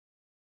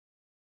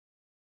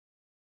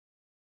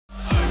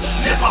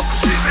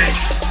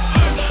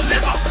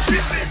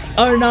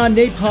ARNA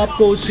Nephop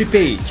ko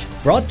Shreepech,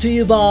 brought to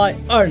you by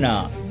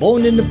ARNA,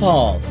 born in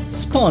Nepal,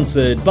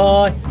 sponsored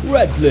by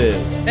Red Blue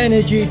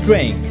Energy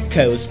Drink,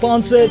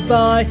 co-sponsored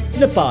by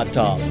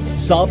Nepata,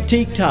 Sop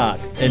Tic Tac,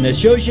 in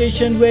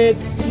association with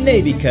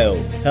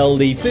Navico,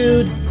 Healthy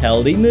Food,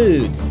 Healthy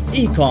Mood,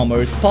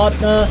 e-commerce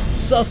partner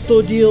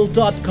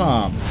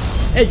sustodeal.com,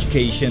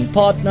 education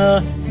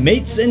partner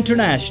Mates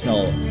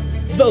International,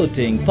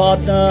 voting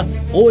partner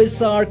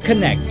OSR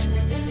Connect,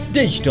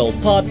 digital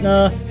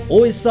partner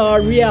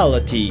OSR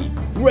Reality,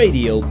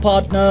 radio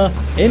partner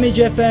Image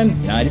FM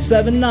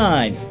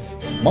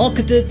 97.9,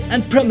 marketed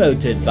and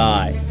promoted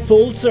by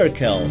Full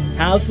Circle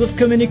House of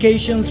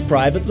Communications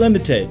Private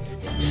Limited,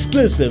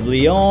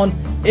 exclusively on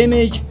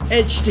Image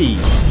HD.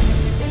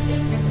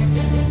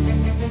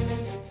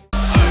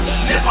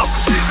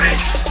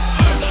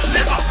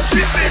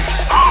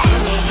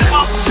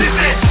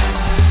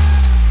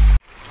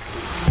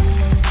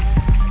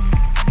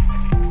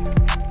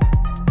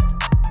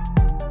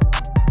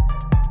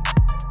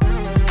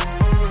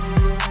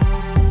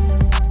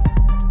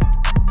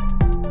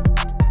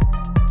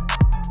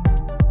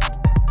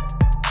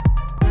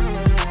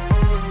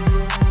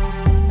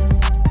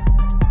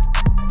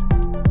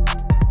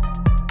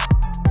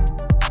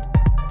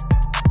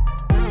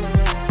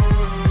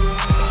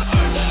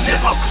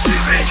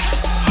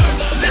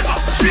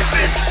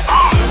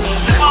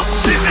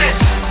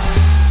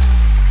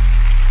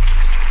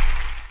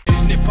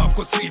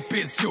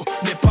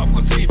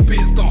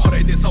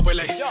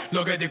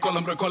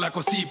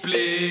 Kolako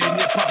siple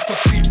Nepako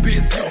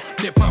Shreepech yo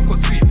Nepako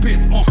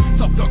Shreepech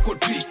Sabdako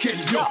trikel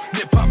yo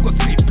Nepako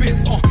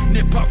Shreepech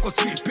Nepako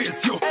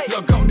Shreepech yo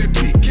Lagaune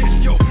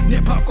trikel yo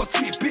Nepako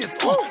Shreepech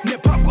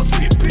Nepako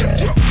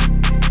Shreepech yo.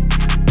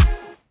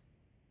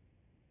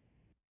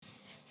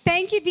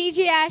 Thank you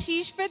DJ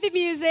Ashish for the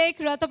music.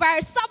 I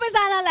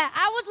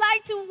would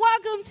like to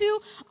welcome to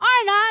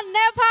ARNA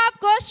Nephop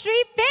ko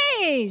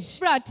Shreepech,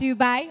 brought to you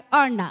by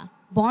ARNA,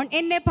 born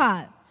in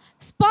Nepal.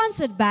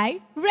 Sponsored by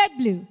Red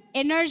Blue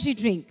Energy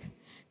Drink.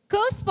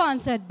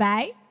 Co-sponsored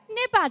by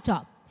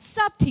Nepatop,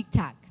 Sub Tic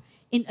Tac.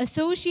 In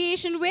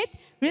association with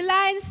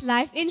Reliance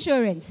Life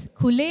Insurance,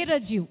 Khulera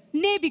Jiu,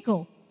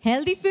 Navico,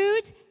 Healthy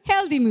Food,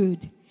 Healthy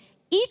Mood.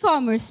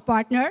 E-commerce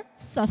partner,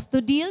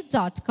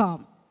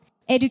 sustodeal.com.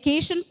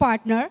 Education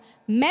partner,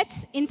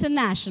 Mets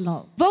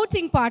International.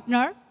 Voting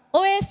partner,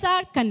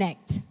 OSR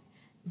Connect.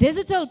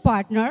 Digital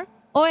partner,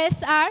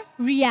 OSR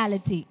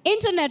Reality.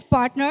 Internet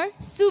partner,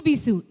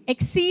 Subisu,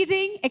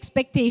 Exceeding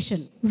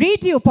Expectation.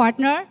 Radio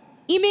partner,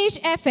 Image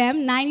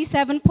FM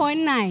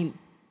 97.9.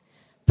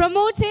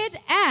 Promoted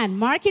and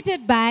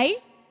marketed by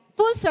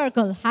Full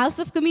Circle House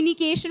of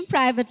Communication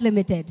Private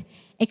Limited.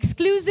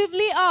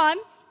 Exclusively on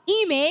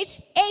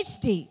Image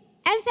HD.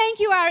 And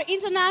thank you our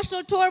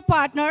international tour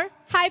partner,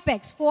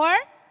 Hypex for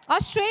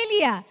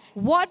Australia.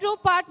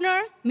 Wardrobe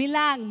partner,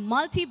 Milang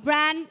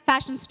Multi-Brand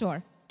Fashion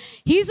Store.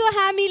 हिजो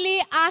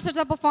हामीले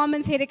 8वटा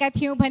performance हेरेका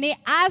थियौं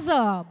भने आज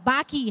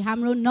बाँकी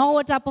हाम्रो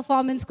 9वटा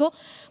परफर्मेन्सको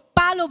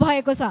पालो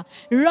भएको छ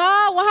र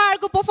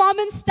उहाँहरुको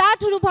परफर्मेन्स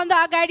स्टार्ट हुनुभन्दा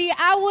अगाडि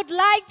I would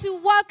like to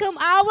welcome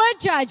our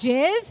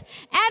judges,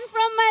 and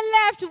from my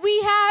left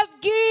we have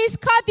Girish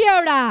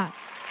Khatiwada.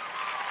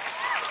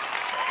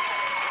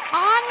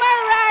 On my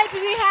right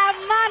we have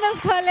Manoj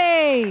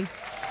Ghale.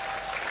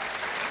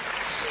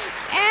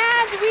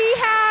 And we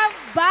have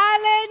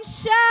Balen.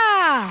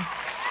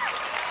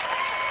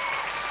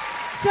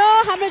 So,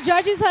 हाम्रो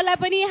जजेसहरुलाई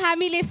पनि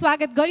हामीले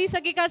स्वागत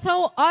गरिसकेका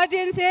छौं.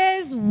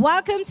 Audiences,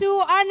 welcome to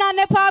ARNA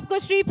Nephop ko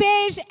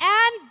Shreepech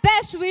and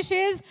best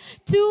wishes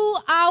to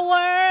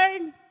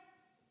our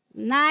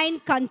 9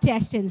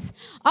 contestants.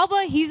 अब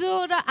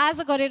हिजो र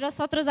आज गरेर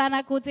 17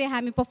 जनाको चाहिँ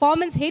हामी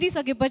परफर्मेन्स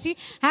हेरिसकेपछि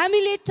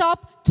हामीले टप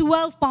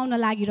 12 पाउन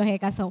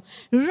लागिरहेका छौं.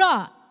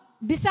 र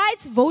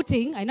besides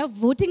voting, हैन,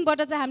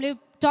 भोटिङबाट चाहिँ हामीले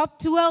टप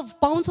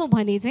 12 पाउँछौं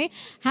भने चाहिँ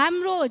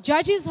हाम्रो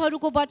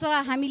जजेसहरुकोबाट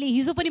हामीले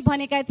हिजो पनि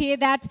भनेका थिए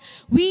that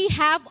we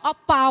have a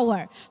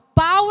power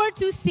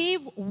to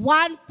save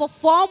one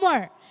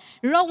performer.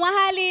 र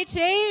उहाँले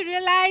चाहिँ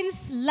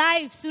रिलायन्स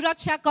लाइफ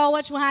सुरक्षा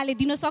कवच उहाँले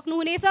दिन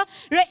सक्नुहुनेछ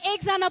र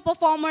एकजना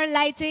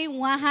परफर्मरलाई चाहिँ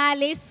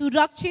उहाँले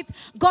सुरक्षित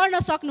गर्न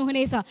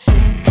सक्नुहुनेछ.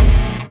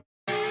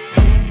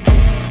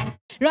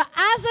 र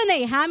आज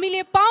नै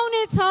हामीले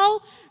पाउने छौं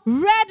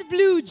Red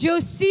Blue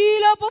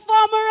जोसिलो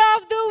performer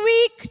of the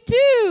week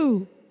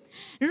 2.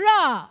 र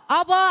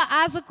अब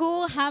आजको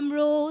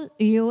हाम्रो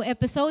यो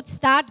एपिसोड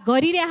स्टार्ट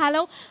गरिने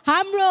हालौ.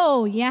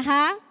 हाम्रो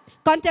यहाँ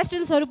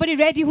कन्टेस्टेन्ट्सहरु पनि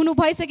रेडी हुनु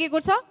भइसकेको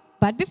छ.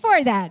 But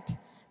before that,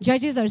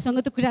 जजेसहरुसँग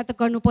त कुरा त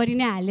गर्नु परि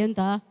नै हाल्यो नि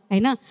त,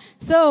 हैन?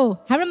 सो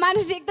हाम्रो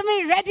मानसजी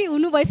एकदमै रेडी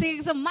हुनु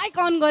भइसकेको छ माइक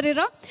अन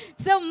गरेर.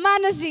 सो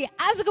मानसजी,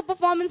 आजको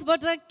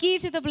परफर्मेन्सबाट के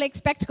चाहिँ तपाईले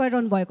एक्सपेक्ट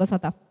गरिरहनु भएको छ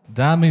त?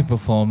 दामी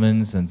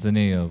परफर्मेन्स हुन्छ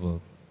नि.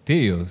 अब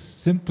त्यही हो,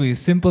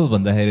 सिम्पल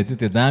भन्दाखेरि चाहिँ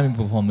त्यो दामी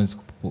परफर्मेन्स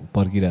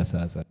पर्किरहेछ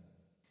आज.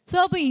 सो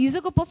अब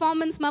हिजोको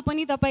पर्फर्मेन्समा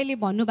पनि तपाईले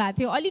भन्नुभएको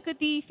थियो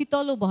अलिकति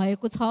फितलो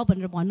भएको छ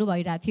भनेर भन्नु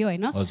भइरहेको थियो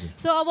हैन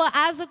सो अब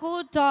आजको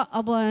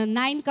अब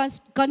 9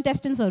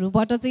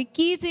 कन्टेस्टेन्ट्सहरुबाट चाहिँ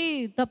के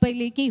चाहिँ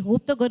तपाईले के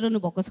होप त गरिरहनु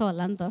भएको छ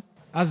होला नि त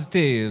आज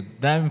त्यही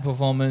दामी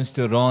पर्फर्मेन्स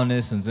त्यो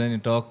रनेस हुन्छ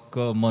नि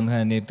टक्क मन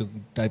खाने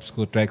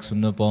टाइप्सको ट्र्याक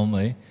सुन्न पाऊँ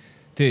है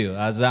त्यही हो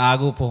आज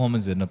आगो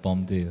पर्फर्मेन्स हेर्न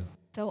पाऊँ त्यही हो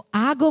सो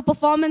आगो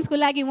पर्फर्मेन्सको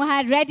लागि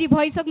उहाँ रेडी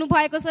भइसक्नु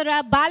भएको छ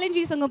र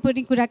बालनजीसँग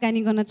पनि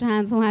कुराकानी गर्न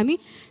चाहन्छौँ हामी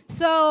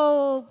सो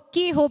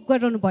के होप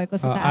गरिरहनु भएको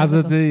छ आज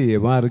चाहिँ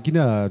उहाँहरू किन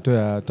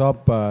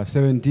टप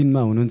 17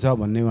 मा हुनुहुन्छ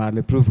भन्ने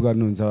उहाँहरूले प्रुफ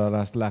गर्नुहुन्छ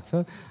जस्तो लाग्छ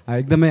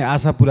एकदमै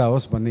आशा पुरा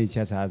होस् भन्ने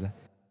इच्छा छ आज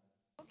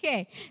ओके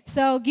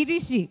सो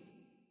गिरीशजी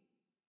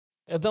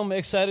एकदम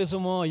एक्साइटेड छु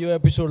म यो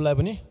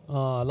एपिसोडलाई पनि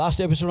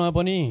लास्ट एपिसोडमा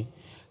पनि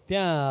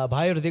त्यहाँ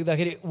भाइहरू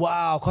देख्दाखेरि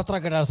वाह खतरा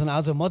केटाहरू छन्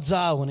आज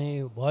मजा हुने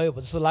भयो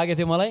जस्तो लागेको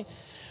थियो मलाई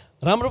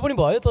राम्रो पनि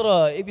भयो तर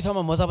एक दुई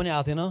ठाउँमा मजा पनि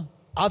आएको थिएन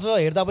आज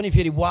हेर्दा पनि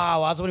फेरि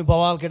वाह आज पनि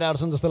बवाल केटाहरू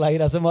छन् जस्तो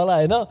लागिरहेछ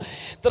मलाई होइन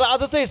तर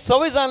आज चाहिँ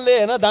सबैजनाले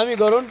होइन दामी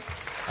गरून्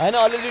होइन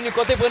अलिअलि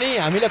कतै पनि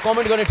हामीलाई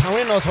कमेन्ट गर्ने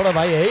ठाउँै नछोड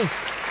भाइ है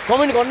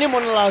कमेन्ट गर्ने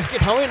मन नलागोस्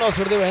कि ठाउँै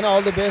नछोडिदेऊ होइन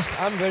all the best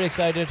I am very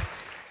excited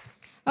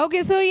okay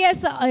so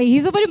yes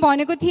हिजो पनि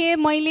भनेको थिएँ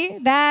मैले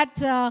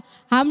द्याट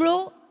हाम्रो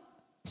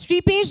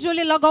श्रीपेश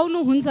जसले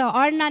लगाउनुहुन्छ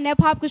अर्ना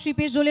नेफापको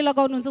श्रीपेश जसले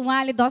लगाउनुहुन्छ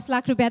उहाँले 10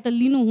 लाख रुपियाँ त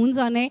लिनुहुन्छ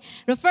नै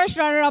र फर्स्ट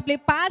रनर अपले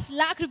 5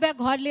 लाख रुपियाँ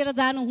घर लिएर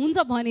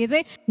जानुहुन्छ भने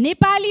चाहिँ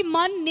नेपाली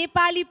मन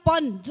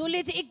नेपालीपन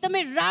जसले चाहिँ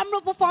एकदमै राम्रो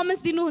पर्फर्मेन्स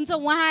दिनुहुन्छ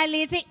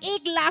उहाँले चाहिँ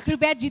 1 लाख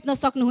रुपियाँ जित्न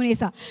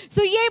सक्नुहुनेछ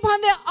सो यही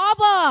भन्दै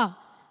अब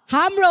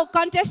हाम्रो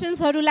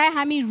कन्टेस्टेन्ट्सहरूलाई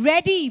हामी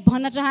रेडी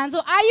भन्न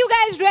चाहन्छौँ are you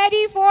guys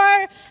ready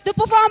for the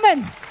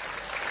performance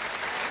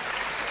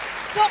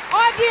so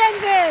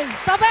audiences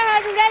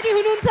तपाईहरु रेडी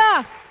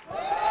हुनुहुन्छ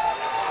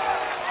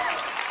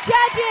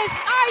Judges,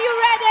 are you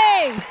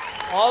ready?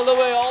 All the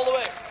way, all the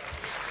way.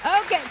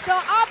 Okay, so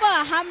अब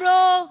हाम्रो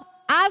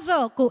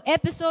आजको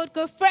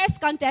एपिसोडको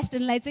फर्स्ट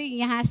कन्टेस्टेन्टलाई चाहिँ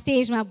यहाँ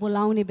स्टेजमा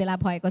बोलाउने बेला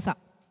भएको छ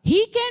He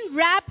can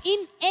rap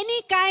in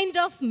any kind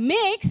of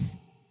mix.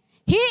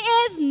 He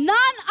is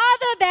none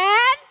other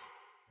than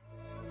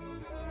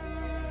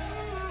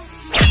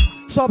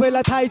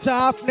सबैलाई थाहै छ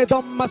आफ्नै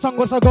दममा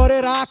संघर्ष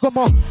गरेर आएको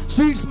म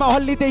स्ट्रिट्समा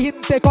हल्लिँदै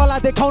हिँड्दै कला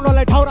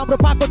देखाउनलाई ठाउँ राम्रो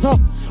पाएको छ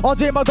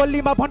अझै म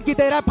गल्लीमा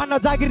भन्किँदै ऱ्याप फान्न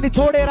जागिर्नी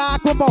छोडेर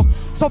आएको म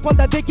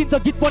सफलता देखिन्छ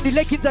गीत पनि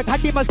लेखिन्छ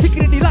घाँटीमा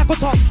सिक्रिनी लाएको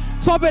छ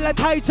सबैलाई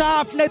थाहै छ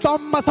आफ्नै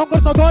दममा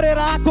संघर्ष गरेर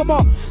आएको म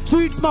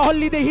स्ट्रिट्समा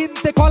हल्लिँदै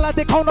हिँड्दै कला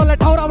देखाउनलाई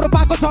ठाउँ राम्रो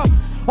पाएको छ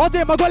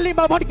अझै म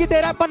गल्लीमा भन्किँदै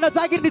ऱ्याप फान्न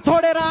जागिर्नी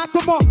छोडेर आएको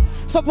म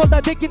सफलता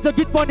देखिन्छ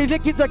गीत पनि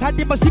लेखिन्छ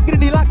घाँटीमा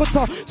सिक्रिनी लाएको छ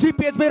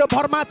श्रीपेश मेरो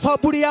भरमा छ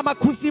बुढियामा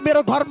खुसी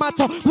मेरो घरमा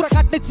छ पुरा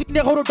काट्ने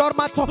चिक्नेहरू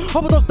डरमा छ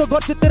अब जस्तो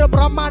गर्छ तेरो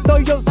ब्रह्माण्ड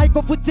यो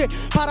साइको फुच्चे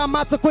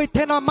पारामा छ कोही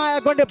थिएन माया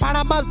गर्ने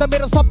भाँडा मार्दा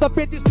मेरो शब्द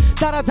पेचिस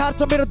तारा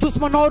झार्छ मेरो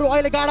दुश्मनहरू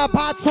अहिले गाडा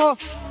भात छ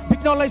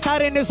बिक्नलाई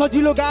साह्रै नै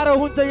सजिलो गाह्रो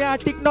हुन्छ यहाँ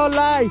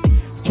टिक्नलाई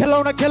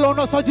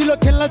खेलाउन सजिलो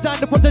खेल्न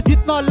जानुपर्छ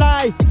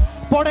जित्नलाई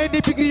पढाइ नै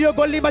बिग्रियो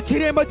गल्लीमा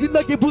छिरे म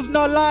जिन्दगी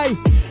बुझ्नलाई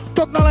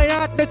टोक्नलाई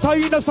आँट्ने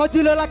छैन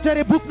सजिलो लाग्छ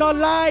रे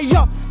बुक्नलाई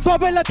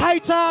सबैलाई थाहै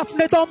छ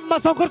आफ्नै दममा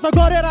सङ्घर्ष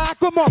गरेर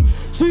आएको म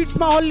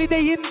स्ट्रिट्समा हल्लिँदै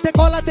हिँड्दै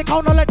कला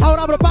देखाउनलाई ठाउँ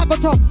राम्रो पाएको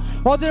छ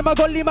अझै म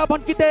गल्लीमा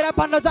भन्किँदै ऱ्याप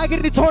फान्न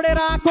जागिर्नी छोडेर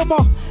आएको म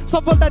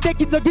सफलता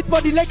देखिन्छ गीत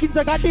पनि लेखिन्छ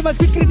घाँटीमा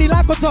सिक्रिनी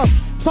लाएको छ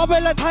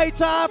सबैलाई थाहै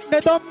छ आफ्नै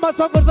दममा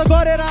सङ्घर्ष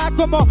गरेर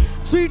आएको म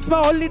स्ट्रिट्समा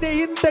हल्लिँदै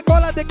हिँड्दै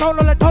कला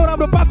देखाउनलाई ठाउँ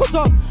राम्रो पाएको छ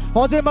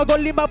अझै म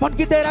गल्लीमा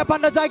भन्किँदै ऱ्याप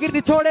फान्न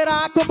जागिर्नी छोडेर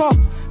आएको म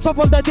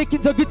सफलता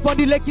देखिन्छ गीत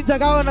पनि लेखिन्छ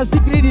गाउन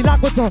सिक्रिनी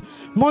लाएको छ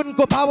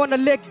मनको भावना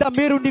लेख्दा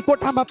मेरो नि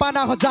कोठामा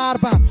पाना हजार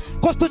बा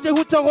कस्तो चाहिँ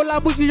हुन्छ होला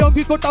मुसी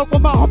यङ्गीको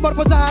टाउकोमा हम्बर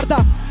बजार्दा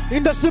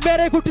इन्डस्ट्री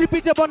मेरै खुट्री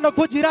पछि बन्न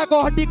खोजिरहेको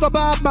हड्डीको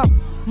बाबमा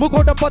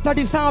मुखबाट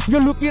पछाडि साँप यो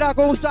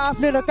लुकिरहेको उस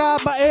आफ्नै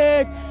नकाबमा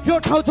एक यो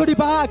ठाउँ छोडी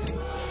भाग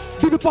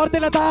दिनु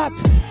पर्दैन दाग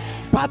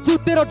बाँच्छु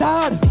तेरो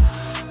ढाड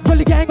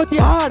गली ग्याङको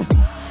तिहाड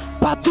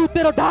बाँच्छु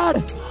तेरो ढाड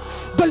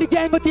गली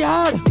ग्याङको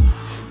तिहाड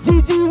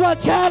जी वा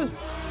छ्याल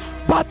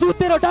बाँच्छु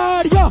तेरो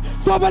ढाड यो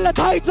सबैलाई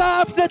थाहै छ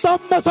आफ्नै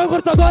दममा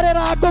सङ्घर्ष गरेर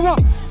आएको म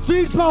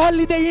स्ट्रिट्समा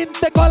हल्लिँदै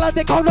हिँड्दै कला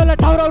देखाउनलाई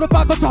ठाउँ राम्रो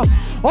पाएको छ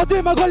अझै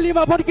म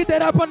गल्लीमा भड्किँदै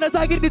ऱ्याप फान्न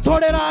जागिर्नी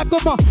छोडेर आएको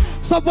म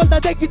सफलता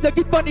देखिन्छ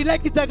गीत पनि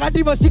लेखिन्छ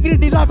घाँटीमा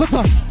सिक्रिनी लाएको छ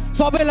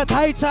सबैलाई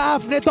थाहै छ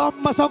आफ्नै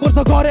दममा सङ्घर्ष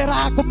गरेर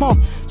आएको म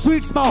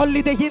स्ट्रिट्समा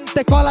हल्लिँदै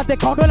हिँड्दै कला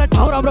देखाउनलाई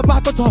ठाउँ राम्रो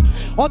पाएको छ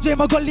अझै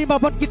म गल्लीमा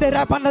भड्किँदै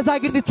ऱ्याप फान्न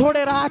जागिर्नी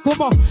छोडेर आएको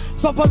म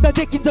सफलता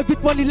देखिन्छ गीत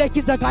पनि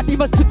लेखिन्छ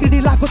घाँटीमा सिक्रिनी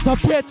लाएको छ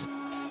पेच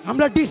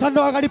हामीलाई डिसन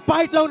अगाडि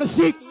पाइट लाउन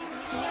सिक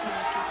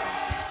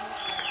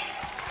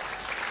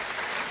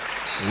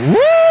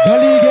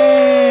गली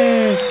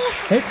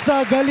ग्याङ इट्स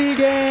अ गली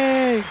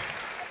ग्याङ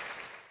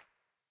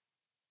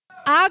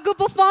आगो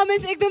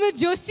पर्फर्मेन्स एकदमै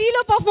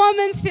जोसिलो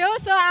पर्फर्मेन्स थियो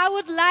so I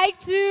would like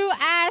to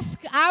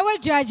ask our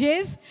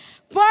जजेस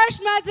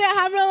फर्स्टमा चाहिँ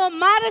हाम्रो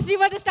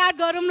मानसजीबाट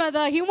स्टार्ट गरौँ न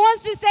त ही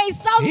wants to say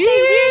something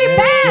really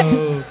bad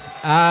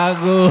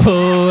आगो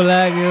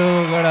लाग्यो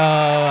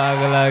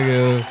आगो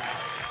लाग्यो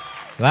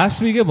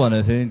लास्ट विकै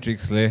भनेको थियो नि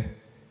ट्रिक्सले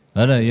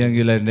होइन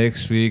यङ्गीलाई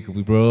नेक्स्ट विक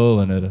ब्रो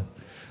भनेर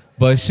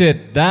बट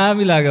शिट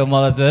दामी लाग्यो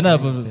मलाई चाहिँ होइन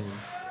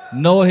अब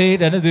No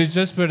hate, and this is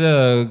just for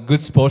the good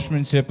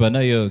sportsmanship, and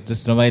you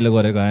just ramailo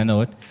gareko हैन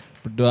what.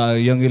 But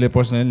Youngile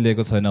personally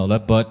लिएको छैन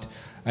होला, but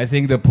I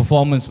think the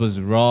performance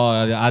was raw.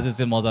 आज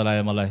चाहिँ मजा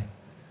लाग्यो मलाई.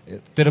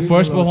 तेरो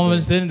first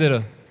performance थियो नि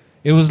तेरो.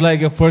 It was like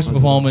your first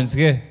performance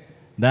के.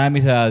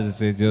 दामी छ आज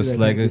चाहिँ just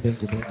like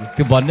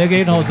त्यो भन्ने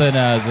केही ठाउँ छैन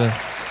आज.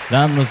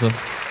 राम्रो छ.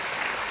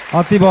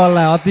 अति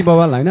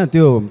बवाल हैन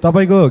त्यो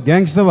तपाईको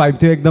ग्याङ्स्टर भाइब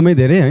थियो एकदमै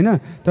धेरै हैन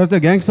तर त्यो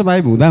ग्याङ्स्टर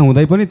भाइब हुँदा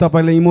हुँदै पनि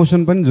तपाईले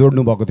इमोसन पनि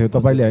जोड्नु भएको थियो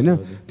तपाईले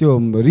हैन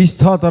त्यो रिस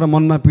छ तर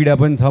मनमा पीडा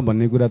पनि छ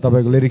भन्ने कुरा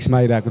तपाईको लिरिक्समा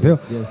आइराको थियो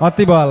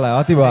अति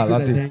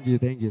बवाल thank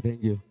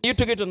you You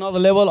took it to another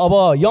level.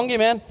 अब youngy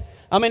man,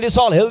 I mean it's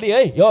all healthy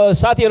है. यो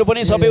साथीहरु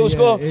पनि सबै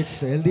उसको it's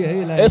healthy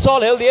है it's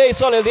all healthy है,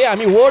 it's all healthy.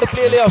 हामी वर्ड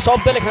प्लेले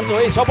शब्दले खान्छौ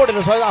है,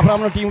 सपोर्टहरु छ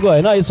आफ्नो टिमको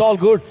हैन, it's all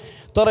good.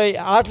 तर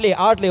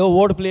आर्टले हो,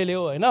 वर्ड प्लेले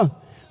हो हैन.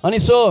 And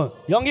so,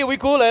 Youngy, we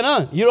cool,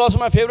 right? You're also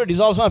my favorite.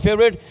 He's also my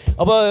favorite.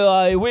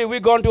 We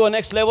gone to a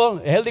next level,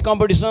 healthy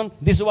competition.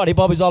 This is what hip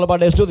hop is all about.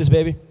 Let's do this,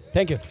 baby.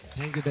 Thank you.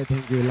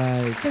 Thank you.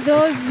 Like. So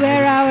those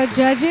were our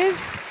judges.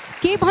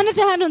 के भन्न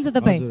चाहनुहुन्छ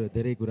तपाई? हजुर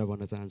धेरै कुरा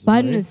भन्न चाहन्छु.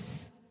 भन्नुस्.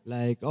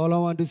 Like all I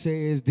want to say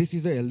is this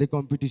is a healthy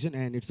competition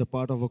and it's a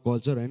part of a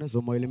culture, हैन.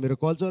 So मैले मेरो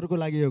culture को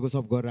लागि यो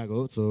सब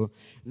गरिरहेको हो. So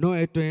no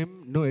hate to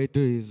him, no hate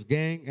to his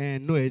gang,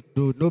 and no hate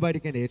to nobody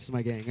can hate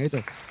my gang, है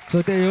त.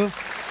 So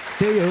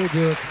त्यही हो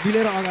जो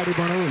मिलेर अगाडि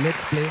बढाऊ.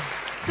 Let's play.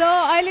 So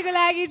अहिलेको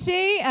लागि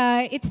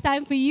चाहिँ it's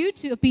time for you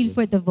to appeal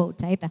for the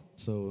vote, है त.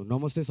 So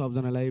नमस्ते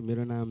सबजनालाई.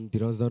 मेरो नाम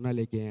धीरज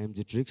Darnal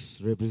AMG Tricks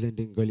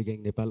representing Ghale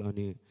gang Nepal.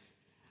 अनि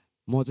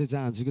म चाहिँ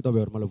चाहन्छु कि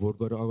तपाईहरु मलाई भोट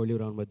गरेर अगाडि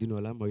राउन्डमा दिनु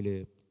होला. मैले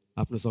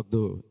आफ्नो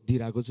सक्दो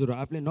दिइराको छु र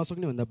आफूले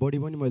नसक्ने भन्दा बढी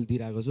पनि मैले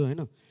दिइराको छु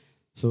हैन.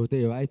 So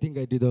I think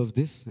I did of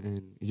this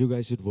and you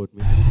guys should vote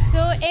me. So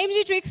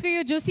AMG Tricks को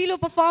यो जोसिलो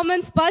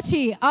performance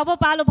पछि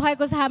अब पालो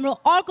भएको छ हाम्रो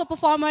अर्को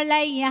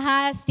performerलाई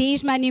यहाँ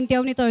स्टेजमा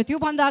निम्त्याउने. तर त्यो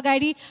भन्दा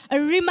अगाडि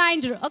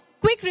a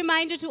quick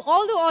reminder to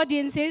all the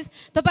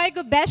audiences,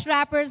 तपाईको best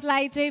rappers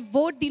लाई चाहिँ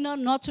vote दिन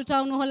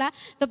नछुटाउनु होला.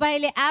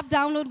 तपाईले app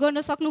download गर्न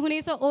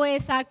सक्नुहुनेछ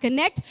OSR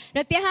Connect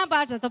र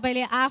त्यहाँबाट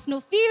तपाईले आफ्नो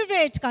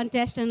favorite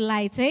contestant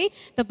लाई चाहिँ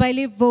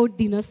तपाईले vote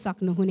दिन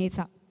सक्नुहुनेछ.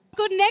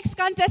 नेक्स्ट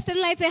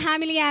कन्टेस्टेन्टलाई चाहिँ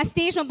हामीले यहाँ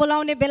स्टेजमा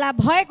बोलाउने बेला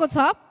भएको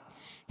छ.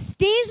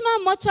 स्टेजमा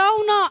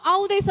मचाउन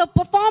आउँदैछ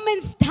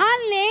पर्फर्मेन्स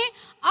ढाल्ने.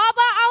 अब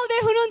आउँदै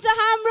हुनुहुन्छ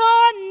हाम्रो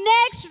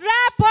नेक्स्ट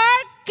र्यापर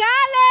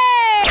गाले.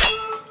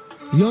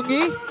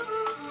 Youngy,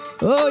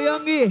 oh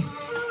Youngy,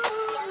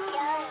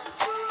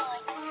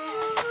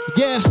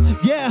 yeah.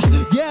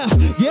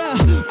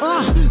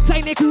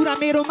 चाहिने कुरा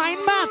मेरो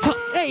माइन्डमा छ.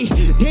 ए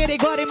धेरै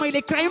गरे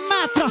मैले क्राइम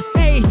मात्र.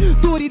 ए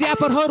तोरी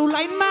र्यापरहरु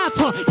लाइनमा छ.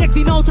 एक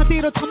दिन आउँछ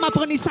तेरो छम्मा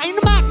पनि साइन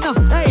माग्न.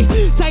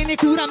 ए चाहिने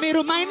कुरा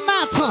मेरो माइन्डमा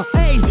छ.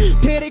 ए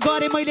धेरै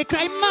गरे मैले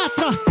क्राइम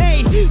मात्र.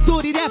 ए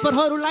तोरी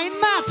र्यापरहरु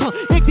लाइनमा छ.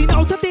 एक दिन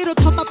आउँछ तेरो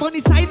छम्मा पनि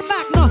साइन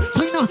माग्न.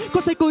 छैन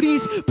कसैको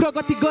रिस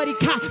प्रगति गरी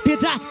खा.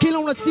 भेजा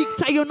खेलाउन सिक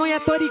चाहियो नयाँ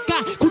तरिका.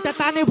 खुट्टा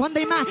ताने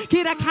भन्दैमा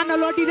केरा खान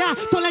लडिरा.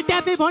 तँलाई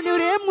ट्यापे भन्यो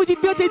रे मुजी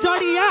त्यो चाहिँ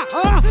जडिया.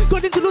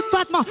 गरिदिन्छु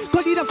लुटपाटमा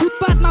गलिरा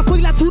फुटपाथमा.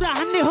 पहिला छुरा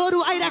हान्नेहरू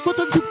आइरहेको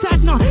छन् थुक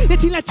चाट्न.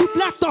 यतिलाई चुप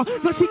लाग्छ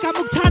नसिका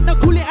मुख छाड्न.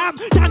 खुले आम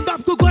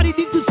ताण्डवको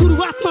गरिदिन्छु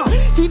सुरुवातमा.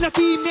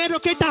 किनकि मेरो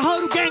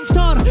केटाहरू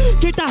ग्याङ्स्टर.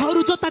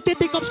 केटाहरू जता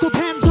त्यतै कप्सको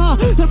फ्यान छ.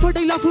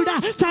 लफुडा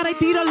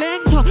चारैतिर ल्याङ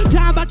छ.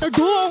 जहाँबाट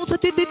ढो आउँछ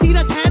त्यतैतिर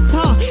ध्यान छ.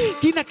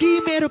 किनकि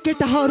मेरो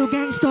केटाहरू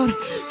ग्याङ्स्टर.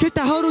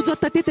 केटाहरू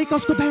जता त्यतै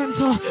कप्सको फ्यान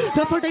छ.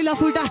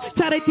 लफुडा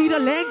चारैतिर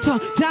ल्याङ छ.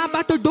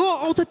 जहाँबाट ढो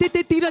आउँछ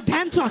त्यतैतिर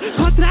ध्यान छ.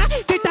 खतरा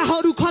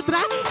केटाहरू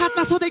खतरा.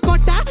 हातमा सधैँ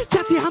कट्टा.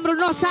 साथी हाम्रो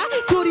नसा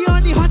चोरी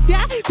अनि हत्या.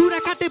 कुरा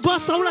काटे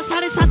बस औला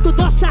 7:30 को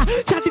दशा.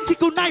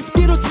 छातीको नाइफ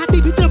तेरो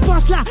छातीभित्र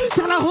पस्ला.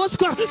 साला होस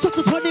कर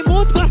चक्कस भने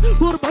मोत कर.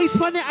 मोर भइस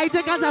भने आइज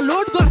गाजा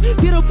लोड कर.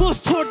 तेरो बोस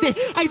छोड दे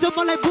आइज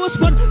मलाई बोस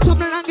बन.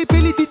 सपना नाङ्गे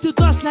पेली दिन्छु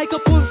 10 लाइक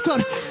पोस्टर.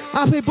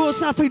 आफै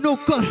बोस आफै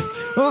नोकर.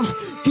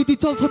 किति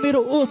चल्छ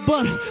मेरो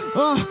ओभर.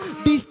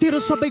 डिस तेरो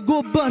सबै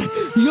गोबर.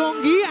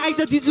 योङ्गी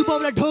आइज जिजु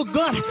बाउलाई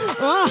ढोकर.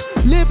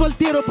 लेबल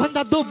तेरो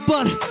भन्दा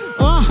दोब्बर.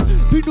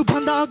 पिन्डु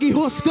भन्दा अघि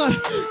होस कर.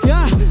 या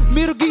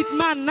मेरो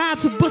गीतमा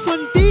नाच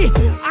बसन्ती.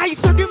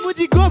 आइसक्यो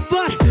मुजी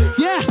गोबर.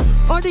 या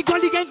अनि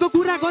गली ग्याङको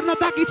कुरा गर्न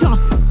बाँकी छ.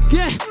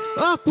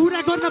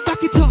 कुरा गर्न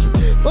बाँकी छ.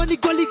 अनि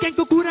गली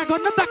ग्याङको कुरा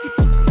गर्न बाँकी छ.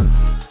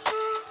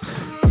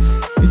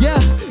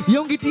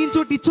 योङ्गी 3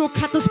 चोटि चोक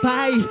खातोस्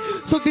भाइ.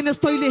 सक्दिनस्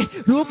तैले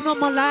रोक्न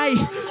मलाई.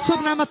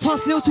 सपनामा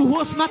छस ल्याउँछु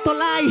होसमा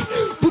तलाई.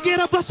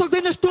 पुगेर बस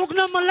सक्दैनस् टोक्न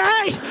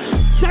मलाई.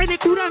 चाहिने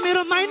कुरा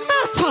मेरो माइन्डमा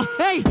छ.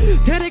 ए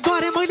धेरै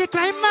गरे मैले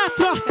क्राइम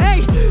मात्र. ए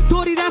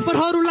तोरी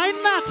र्यापरहरु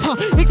लाइनमा छ.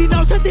 एक दिन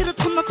आउँछ तेरो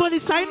छम्मा पनि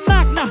साइन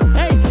माग्न.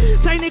 ए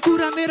चाहिने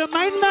कुरा मेरो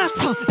माइन्डमा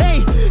छ.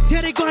 ए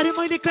धेरै गरे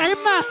मैले क्राइम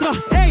मात्र.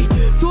 ए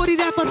तोरी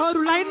र्यापरहरु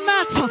लाइनमा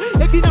छ.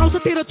 एक दिन आउँछ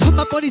तेरो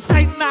छम्मा पनि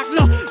साइन माग्न.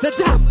 ल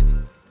जा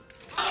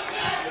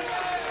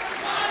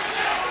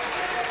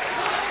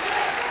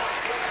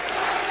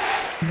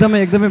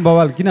एकदमै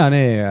बवाल.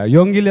 किनभने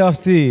योङ्गीले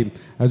अस्ति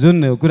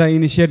जुन कुरा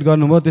इनिसिएट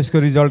गर्नुभयो त्यसको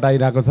रिजल्ट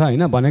आइरहेको छ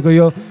हैन. भनेको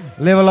यो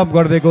लेभल अप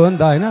गरिदिएको हो नि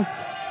त हैन.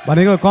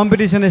 भनेको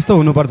कम्पिटिसन यस्तो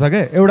हुनुपर्छ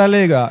के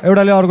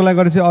एउटाले अर्कोलाई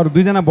गरेपछि अरू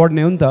दुईजना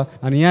बढ्ने हो नि त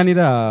अनि यहाँनिर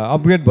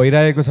अपग्रेड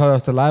भइरहेको छ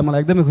जस्तो लाग्यो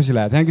मलाई एकदमै खुसी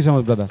लाग्यो thank you so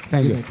much brother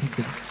thank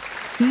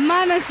you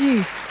मानसजी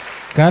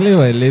काले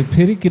भाइले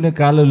फेरि किन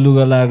कालो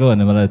लुगा लगाएको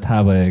भन्ने मलाई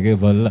थाहा भयो कि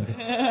बल्ल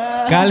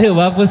काले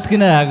वापस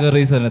किन आएको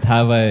रहेछ भने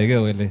थाहा भयो क्या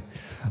मैले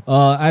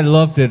आई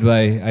लभ इट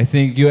भाइ आई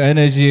थिङ्क यो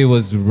एनर्जी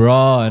वाज र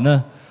होइन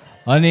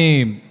अनि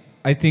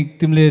आई थिङ्क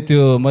तिमीले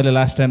त्यो मैले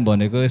लास्ट टाइम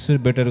भनेको यसरी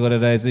बेटर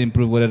गरेर आएछ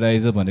इम्प्रुभ गरेर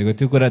आएछ भनेको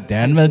त्यो कुरा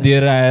ध्यानमा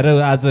दिएर आएर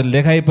आज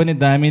लेखाइ पनि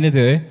दामी नै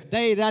थियो है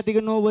दाइ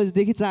रातिको 9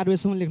 बजेदेखि 4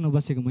 बजेसम्म लेख्नु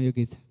बसेको म यो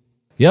गीत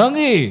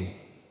यङ्गी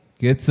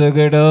के छ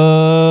केटो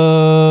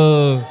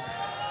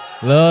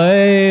ल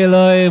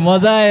है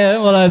मजा आयो है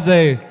मलाई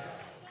चाहिँ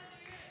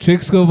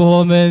ट्रिक्सको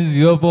पर्फर्मेन्स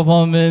यो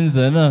पर्फर्मेन्स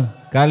होइन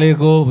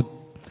कालेको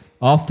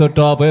अफ द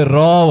टप है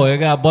र भयो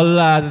क्या बल्ल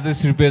आज चाहिँ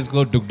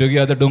श्रीपेशको ढुकढुकी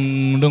अझ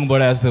डुङ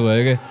बढाए जस्तो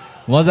भयो क्या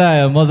मजा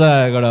आयो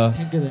गडा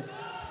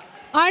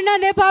अर्ना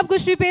नेपपको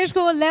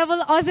श्रीपेशको लेभल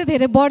अझै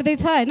धेरै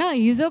बढ्दैछ होइन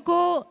हिजोको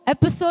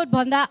एपिसोड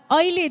भन्दा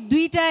अहिले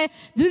दुईटा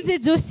जुन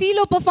चाहिँ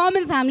जोसिलो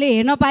पर्फर्मेन्स हामीले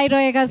हेर्न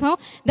पाइरहेका छौँ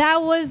द्याट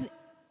वाज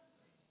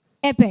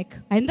एपिक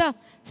होइन त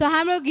सो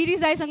हाम्रो गिरिश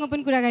दाईसँग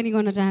पनि कुराकानी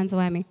गर्न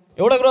चाहन्छौँ हामी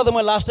एउटा कुरा त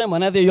मैले लास्ट टाइम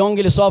भनेको थिएँ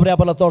यङ्गीले सब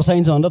ऱ्यापरलाई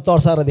तर्साइन्छ भनेर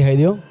तर्साएर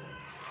देखाइदियो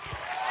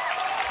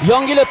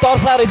यङ्गीले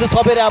तर्सा रहेछ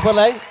सबै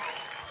ऱ्यापरलाई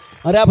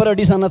ऱ्यापर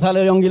डिसान्न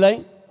थाल्यो यङ्गीलाई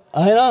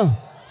होइन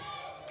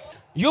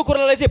यो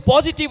कुरालाई चाहिँ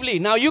positively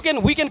now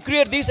we can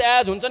create this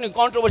as हुन्छ नि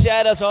कन्ट्रोभर्सी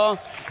आएर छ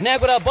नयाँ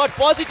कुरा बट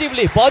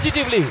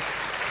पोजिटिभली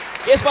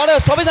यसबाट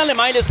सबैजनाले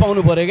माइलेज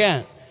पाउनु पऱ्यो क्या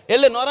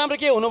यसले नराम्रो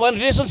के हुनु भयो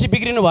रिलेसनसिप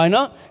बिग्रिनु भएन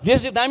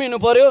रिलेसनसिप दामी हुनु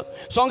पऱ्यो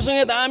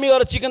सँगसँगै दामी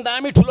गरेर चिकन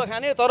दामी ठुलो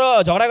खाने तर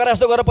झगडा गरेर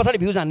जस्तो गरेर पछाडि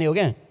भ्युज हान्ने हो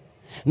क्या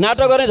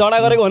नाटक गर्ने झगडा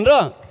गरेको भनेर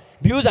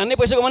भ्युज हान्ने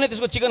पैसाको भने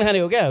त्यसको चिकन खाने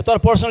हो क्या तर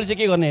पर्सनली चाहिँ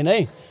के गर्ने होइन है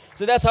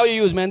so that's how you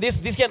use man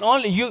this can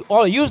only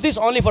use this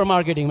only for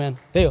marketing man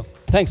त्यही हो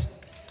थ्याङ्क्स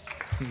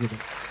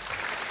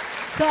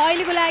सो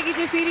अहिलेको लागि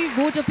चाहिँ फेरि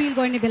भोट अपिल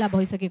गर्ने बेला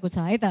भइसकेको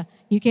छ है त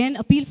you can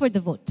appeal for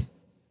the vote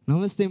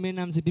नमस्ते मेरो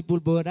नाम चाहिँ विपुल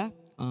बोहरा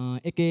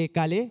एके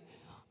काले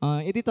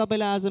यदि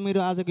तपाईँलाई आज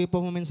मेरो आजको यो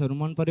पर्फर्मेन्सहरू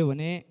मन पर्यो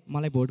भने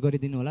मलाई भोट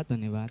गरिदिनु होला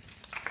धन्यवाद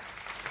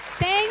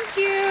थ्याङ्क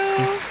यू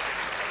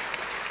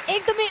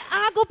एकदमै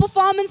आगो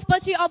पर्फर्मेन्स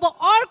पछि अब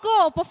अर्को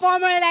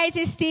पर्फर्मरलाई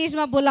चाहिँ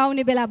स्टेजमा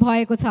बोलाउने बेला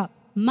भएको छ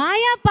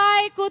माया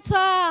पाएको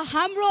छ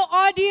हाम्रो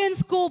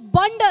अडियन्सको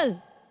बन्डल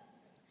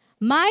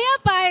माया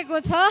पाएको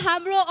छ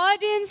हाम्रो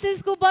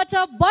अडियन्सेसकोबाट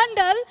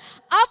बन्डल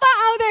अब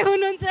आउँदै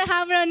हुनुहुन्छ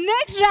हाम्रो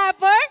नेक्स्ट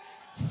ऱ्यापर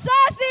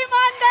सासी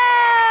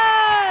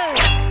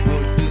मण्डल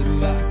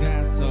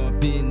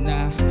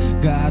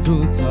गाह्रो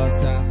छ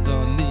सास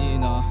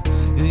लिन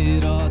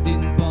हेर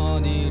दिन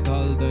पनि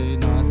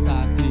ढल्दैन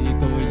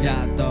साथीको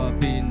याद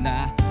बिना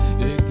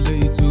एक्लै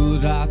छु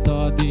रात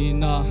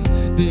दिन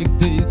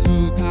देख्दैछु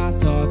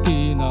खास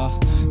किन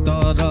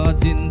तर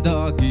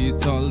जिन्दगी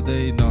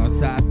चल्दैन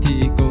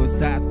साथीको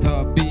साथ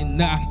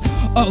बिना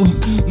औ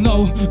नौ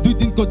 2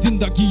 दिनको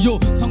जिन्दगी यो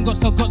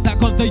सङ्घर्ष गर्दा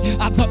गर्दै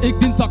आज एक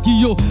दिन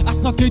सकियो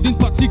आज केही दिन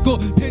पछिको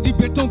फेरि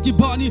भेटौँ कि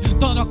भनी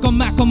तर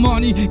कमाएको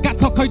मनी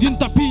काछ खै दिन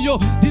त पियो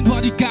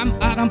दिनभरि काम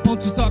आराम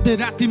पाउँछु सधैँ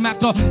राति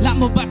मात्र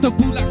लामो बाटो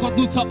पुरा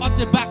गर्नु छ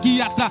अझै बाँकी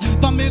यात्रा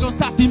त मेरो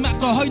साथी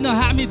मात्र होइन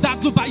हामी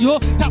दाजुभाइ हो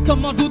थाहा छ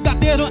म रुँदा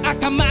तेरो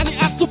आँखा मानि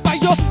आँसु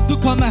पाइयो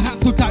दुःखमा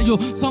हाँस उठायो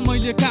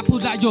समयले कहाँ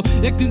पुऱ्यायो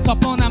एक दिन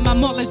सपनामा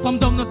मलाई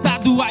सम्झाउन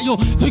साधु आयो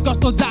खै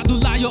कस्तो जादु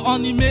लायो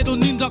अनि मेरो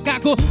निन्द्रा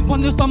गएको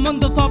भन्यो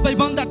सम्बन्ध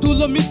सबैभन्दा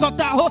ठुलो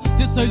मित्रता हो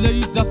त्यसैले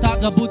इज्जत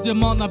आज बुझे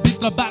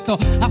मनभित्रबाट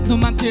आफ्नो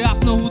मान्छे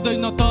आफ्नो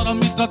हुँदैन तर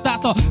मित्रता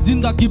त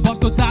जिन्दगी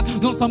भरको साथ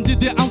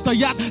नसम्झिँदै आउँछ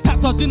याद थाहा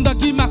छ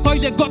जिन्दगीमा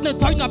कहिले गर्ने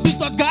छैन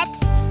विश्वासघात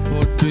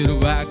भोट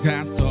बिरुवा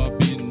घाँस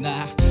बिना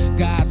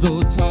गाह्रो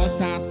छ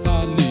सास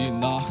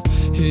लिन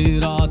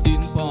हेर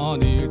दिन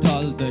पनि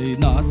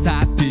ढल्दैन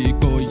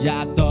साथीको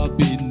याद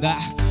बिना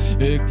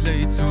एक्लै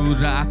छु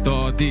रात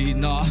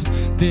दिन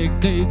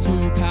देख्दैछु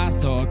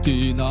खास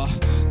किन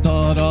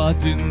तर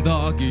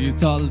जिन्दगी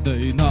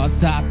चल्दैन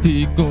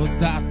साथीको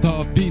साथ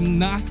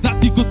बिना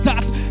साथीको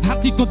साथ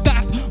हात्तीको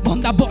दाँत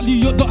भन्दा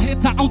बलियो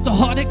रहेछ आउँछ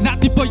हरेक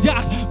राति पो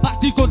याद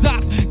पार्टीको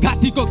रात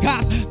घाँटीको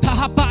घाट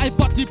थाहा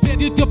पाएपछि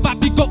फेरि त्यो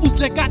पार्टीको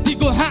उसले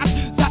काटीको हात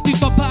साथी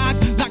त भाग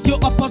लाग्यो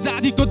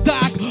अपराधीको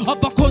दाग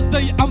अब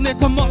खोज्दै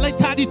आउनेछ मलाई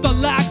छाडी त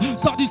लाग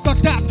सरी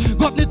सटाप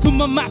गर्नेछु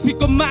म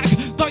माफीको माग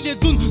तैँले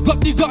जुन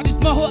गल्ती गरिस्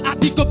म हो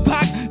आदिको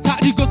भाग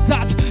छाडीको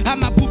साथ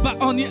आमा बुबा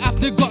अनि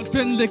आफ्नै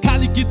गर्लफ्रेन्डले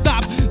खाली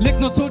किताब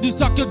लेख्न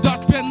छोडिसक्यो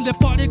डट पेनले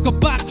पढेको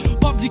पाठ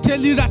पब्जी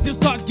खेलिरहेको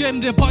सर्ट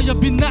गेम रे भयो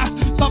विनाश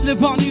सबले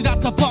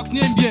भनिरहेछ फक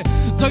नेम रे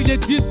जहिले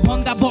जित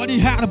भन्दा बढी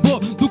हार भो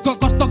दुःख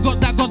कष्ट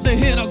गर्दा गर्दै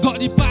हेर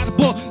गरी पार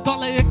भो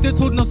तँलाई एक्लै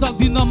छोड्न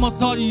सक्दिनँ म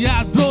सरी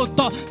यार ब्रो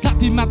त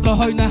साथी मात्र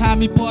होइन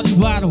हामी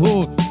परिवार हो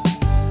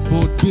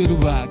भोट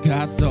बिरुवा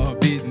घाँस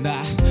बिना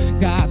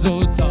गाह्रो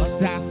छ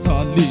सास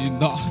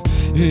लिन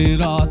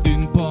हेर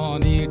दिन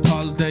पनि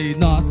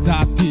ढल्दैन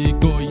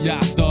साथीको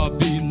याद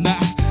बिना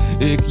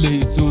एक्लै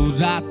छु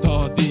रात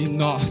दिन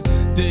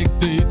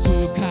देख्दैछु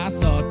खास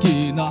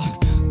किन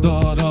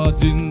तर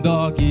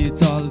जिन्दगी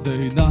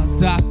चल्दैन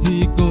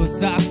साथीको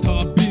साथ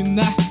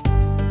बिना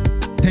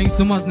थ्याङ्क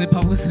सो मच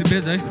नेपालको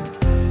श्रीपेज है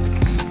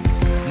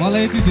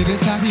मलाई यति धेरै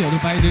साथीहरू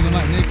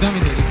पाइदिएकोमा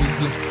एकदमै धेरै खुसी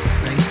छु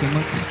thank so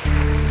much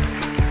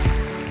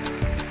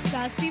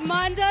Sasi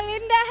Mandal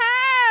in the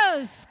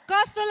house.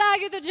 कस्तो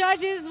लाग्यो त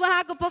जजेस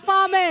उहाँको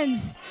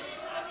परफर्मेन्स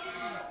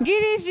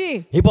गिरीश जी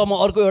हिपहपमा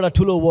अर्को एउटा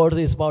ठुलो word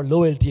is about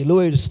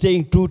loyalty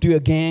staying true to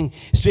your gang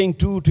staying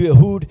true to your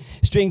hood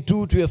staying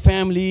true to your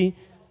family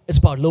it's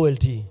about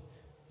loyalty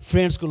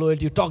फ्रेन्ड्सको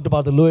loyalty you talked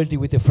about the loyalty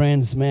with your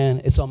friends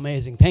man it's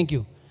amazing thank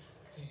you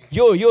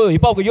yo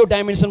हिपहपको यो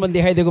dimension पनि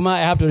देखाइदिएकोमा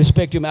I have to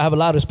respect you I have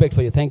a lot respect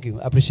for you thank you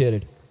appreciate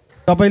it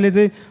तपाईँले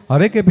चाहिँ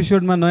हरेक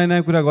एपिसोडमा नयाँ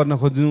नयाँ कुरा गर्न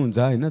खोज्नुहुन्छ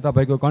होइन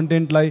तपाईँको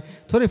कन्टेन्टलाई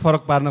थोरै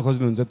फरक पार्न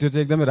खोज्नुहुन्छ त्यो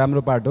चाहिँ एकदमै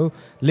राम्रो पार्ट हो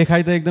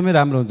लेखाइ त एकदमै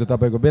राम्रो हुन्छ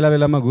तपाईँको बेला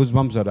बेलामा घुस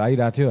बम्सहरू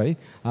आइरहेको थियो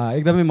है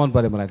एकदमै मन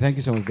पऱ्यो मलाई थ्याङ्क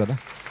यू सो मच दादा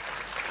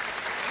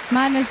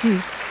मानसी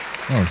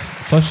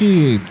शशी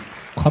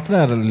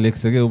खतरा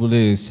लेख्छ कि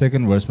उसले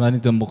सेकेन्ड भर्समा नि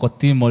त्यो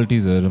कति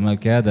मल्टिजहरूमा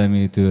क्या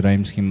दामी त्यो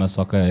राइम स्किममा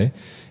सकायो है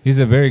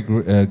is a very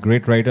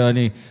great writer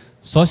अनि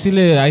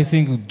शशीले आई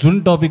थिङ्क जुन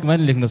टपिकमा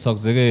नि लेख्न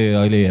सक्छ कि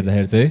अहिले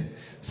हेर्दाखेरि चाहिँ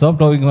सब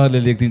टपिकमा उसले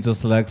लेखिदिन्छ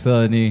जस्तो लाग्छ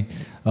अनि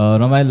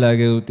रमाइलो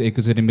लाग्यो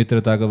एकैचोटि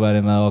मित्रताको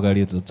बारेमा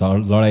अगाडि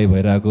लडाइँ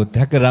भइरहेको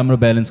ठ्याक्कै राम्रो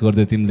ब्यालेन्स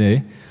गरिदियो तिमीले है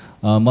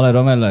मलाई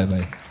रमाइलो लाग्यो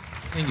भाइ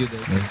थ्याङ्क यू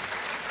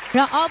र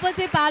अब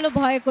चाहिँ पालो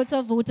भएको छ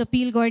भोट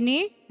अपिल गर्ने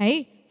है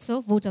सो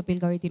भोट अपिल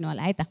गरिदिनु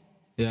होला है त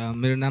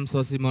मेरो नाम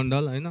शशी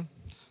मण्डल होइन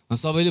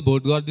सबैले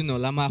भोट गरिदिनु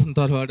होला म आफ्नो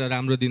तर्फबाट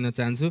राम्रो दिन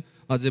चाहन्छु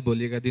अझै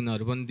भोलिका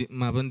दिनहरू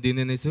पनि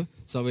दिने नै छु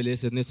सबैले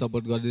यसरी नै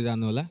सपोर्ट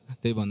गरिदिइरहनु होला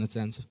त्यही भन्न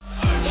चाहन्छु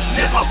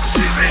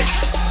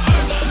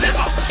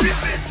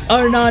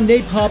ARNA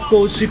Nephop को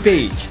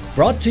Shreepech,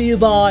 brought to you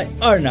by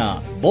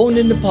ARNA, born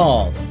in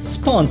Nepal,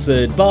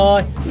 sponsored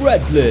by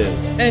Red Blue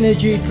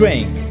Energy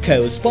Drink,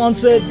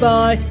 co-sponsored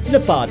by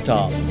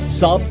Napata,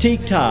 Sop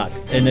Tic Tac,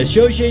 in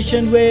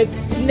association with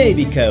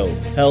Navico,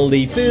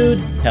 Healthy Food,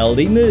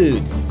 Healthy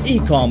Mood,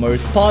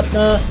 e-commerce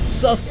partner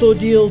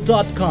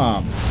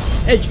sustodeal.com,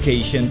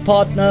 education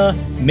partner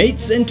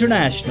Mates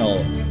International,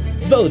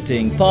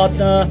 voting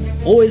partner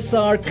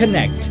OSR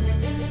Connect,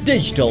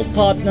 digital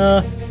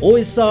partner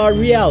OSR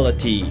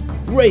Reality,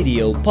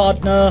 radio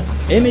partner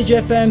Image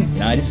FM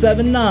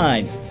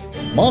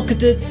 97.9,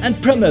 marketed and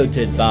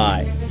promoted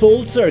by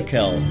Full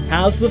Circle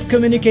House of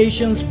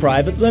Communications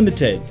Private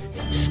Limited,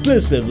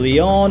 exclusively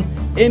on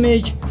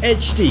Image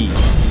HD.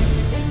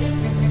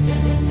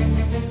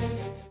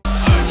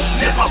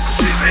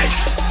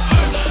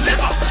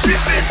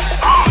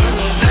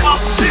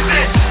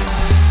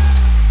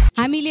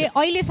 हामीले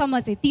अहिलेसम्म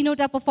चाहिँ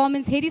तीनवटा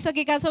performance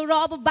हेरिसकेका छौँ र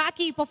अब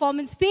बाँकी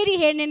performance फेरि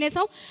हेर्ने नै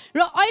छौँ र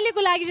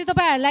अहिलेको लागि चाहिँ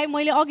तपाईँहरूलाई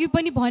मैले अघि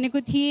पनि भनेको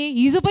थिएँ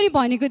हिजो पनि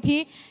भनेको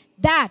थिएँ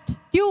द्याट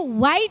त्यो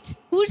व्हाइट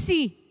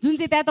कुर्सी जुन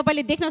चाहिँ त्यहाँ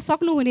तपाईँले देख्न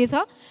सक्नुहुनेछ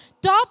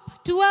टप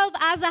 12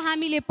 आज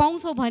हामीले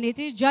पाउँछौँ भने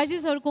चाहिँ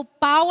जजेसहरूको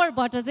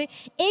पावरबाट चाहिँ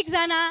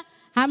एकजना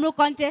हाम्रो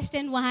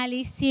कन्टेस्टेन्ट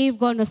उहाँले सेभ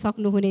गर्न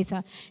सक्नुहुनेछ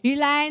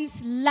रिलायन्स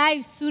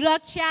लाइफ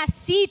सुरक्षा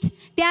सिट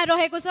त्यहाँ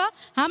रहेको छ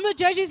हाम्रो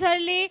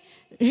जजेसहरूले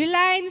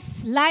रिलायन्स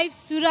लाइफ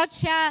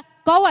सुरक्षा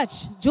कवच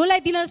जसलाई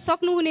दिन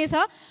सक्नुहुनेछ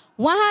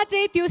उहाँ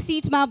चाहिँ त्यो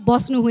सिटमा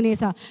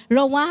बस्नुहुनेछ र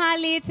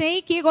उहाँले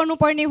चाहिँ के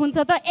गर्नुपर्ने हुन्छ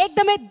त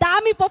एकदमै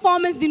दामी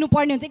पर्फर्मेन्स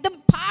दिनुपर्ने हुन्छ एकदम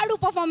फाडु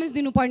पर्फर्मेन्स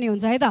दिनुपर्ने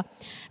हुन्छ है त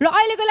र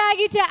अहिलेको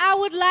लागि चाहिँ I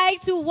would like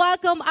to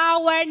welcome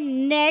our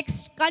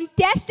next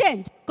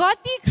contestant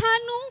कति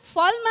खानु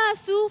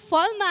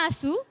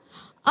फलमासु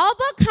अब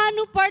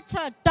खानु पर्छ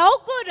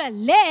टाउको र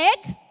लेग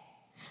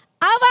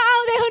अब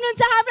आउँदै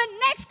हुनुहुन्छ हाम्रो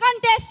नेक्स्ट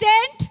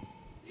कन्टेस्टेन्ट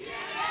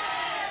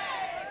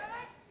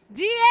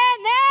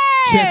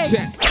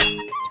DNX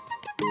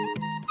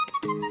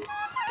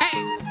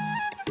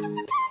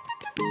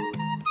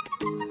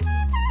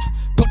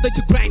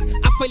गर्दैछु ग्राइन्ड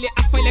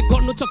आफैले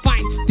गर्नु छ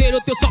फाइन तेरो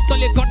त्यो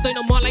शब्दले गर्दैन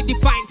मलाई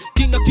डिफाइन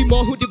किनकि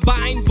म हुँ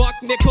डिभाइन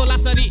बग्ने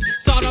खोलासरी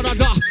सरर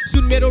र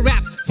सुन मेरो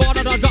ऱ्याप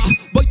फरर र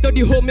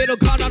बैतडी हो मेरो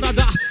घर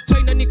र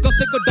छैन नि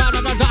कसैको डर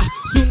र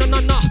सुन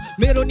न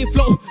मेरो नि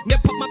फ्लो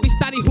नेपमा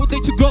बिस्तारै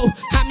हुँदैछु ग्रो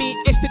हामी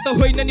यस्तै त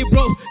होइन नि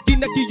ब्रो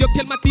किनकि यो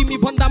खेलमा तिमी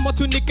भन्दा म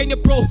छु निकै नै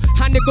प्रो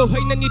हानेको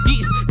होइन नि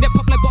डिस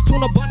नेपलाई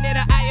बचाउन बनेर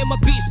आए म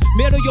ग्रिस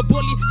मेरो यो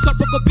बोली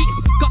सर्पको बिस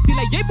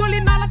कतिलाई यही बोली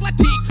नलाग्ला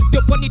ठिक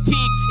त्यो पनि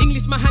ठिक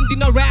इङ्ग्लिसमा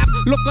हान्दिन ऱ्याप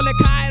लोकलले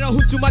खाएर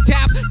हुन्छु म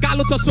झ्याप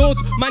कालो छ सोच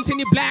मान्छे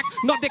नि ब्ल्याक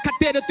नदेखा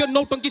तेरो त्यो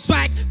नौटङ्की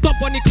स्वाग त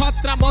पनि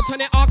खतरा म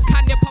छने अखा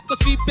नेपको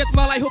श्रीपेच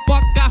मलाई हो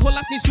पक्का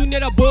होलास् नि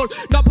सुनेर बोल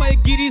नभए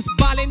गिरिश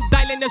बालेन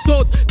दाइले नै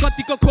सोध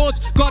कतिको खोज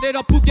गरेर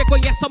पुगेको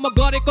यहाँसम्म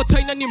गरेको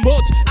छैन नि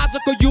मोज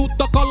आजको युथ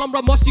त कलम र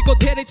मसीको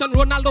धेरै छन्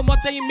रोनाल्डो म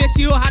चाहिँ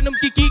मेसी हो हानुम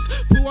कि किक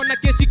भुवन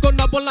केसीको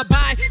नबोल्न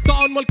भाइ त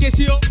अनमोल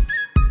केसी हो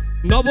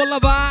नबोल्न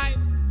भाइ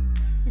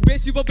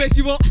बेसी भो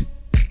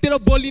तेरो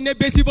बोली नै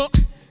बेसी भो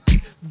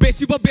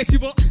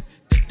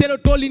तेरो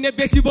टोली नै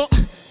बेसी भो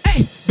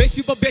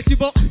बेसी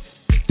भो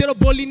तेरो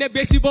बोली नै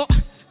बेसी भो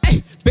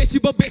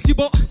बेसी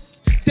भो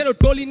तेरो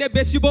टोली नै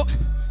बेसी भो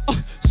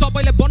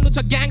सबैले बन्नु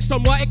छ ग्याङस्टर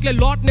म एक्लै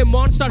लड्ने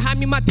मन्स्टर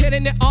हामीमा धेरै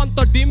नै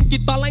अन्तर डिम कि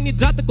तलाई नि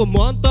जातको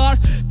मन्तर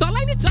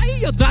तलाई नि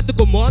चाहियो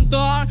जातको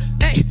मन्तर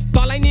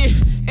तलाई नि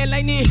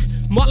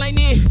मलाई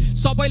नि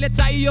सबैले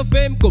चाहियो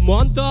फेमको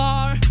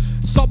मन्तर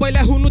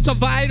सबैलाई हुनु छ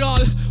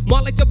भाइरल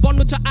मलाई चाहिँ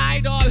बन्नु छ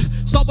आइडल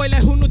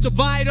सबैलाई हुनु छ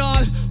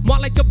भाइरल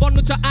मलाई चाहिँ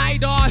बन्नु छ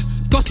आइडल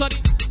कसरी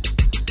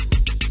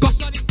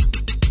कसरी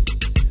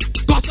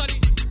कसरी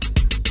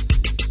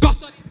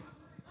कसरी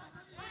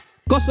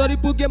कसरी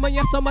पुगे म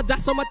यहाँसम्म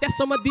जहाँसम्म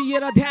त्यससम्म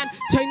दिएर ध्यान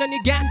छैन नि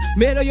ज्ञान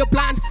मेरो यो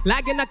प्लान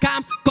लागेन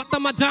काम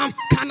कतामा जाम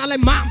खानालाई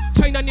माम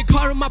छैन नि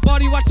घरमा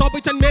परिवार सबै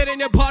छन् मेरो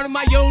नै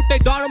भरमा एउटै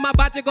डरमा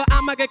बाजेको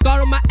आमाकै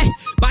करमा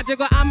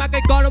बाजेको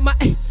आमाकै करमा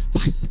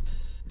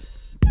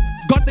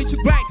गर्दैछु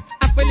ब्राइट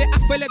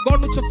आफैले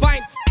गर्नु छ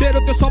फाइन तेरो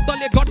त्यो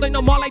शब्दले गर्दैन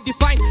मलाई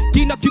डिफाइन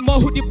किनकि म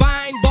हुँ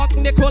डिभाइन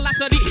बग्ने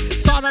खोलासरी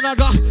सरर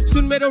र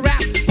सुन मेरो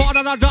ऱ्याप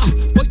फरर र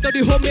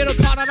बैतडी हो मेरो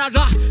घर र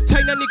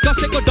छैन नि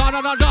कसैको डर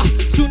र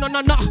सुन न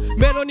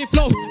मेरो नि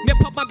फ्लो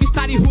नेपमा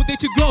बिस्तारी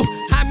हुँदैछु ग्रो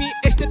हामी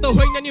यस्तै त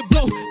होइन नि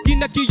ब्रो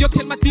किनकि यो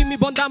खेलमा तिमी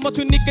भन्दा म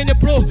छु निकै नै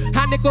प्रो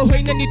हानेको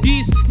होइन नि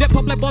डिस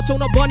नेपलाई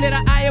बचाउन बनेर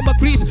आए म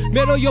क्रिस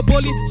मेरो यो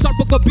बोली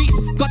सर्पको बिस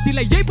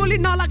कतिलाई यही बोली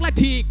नलाग्ला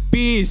ठिक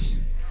पिस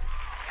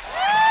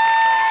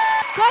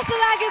कस्तो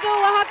लाग्यो त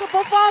उहाँको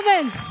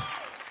performance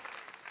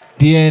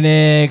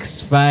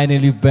DNX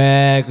finally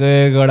back.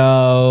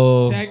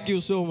 Thank you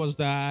so much,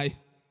 Dai.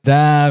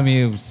 Damn,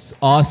 you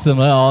awesome,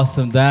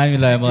 awesome. Damn, you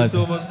like Thank you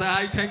so much,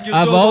 Dai. Thank you so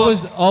I've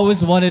much.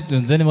 always wanted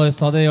to. Then I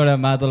saw that your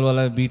metal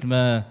wala beat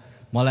me.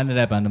 Malani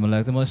rap and I'm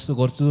like, I must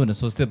go soon.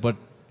 So step, but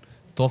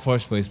to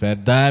first place,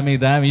 man.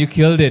 Damn, you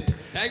killed it.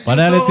 Thank you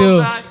so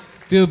much, Dai.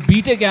 त्यो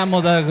बीटे क्या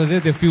मजा आएको थियो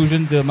त्यो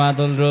fusion त्यो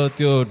मादल र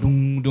त्यो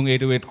ढुङ ढुङ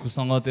 808 को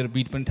सँग त्यो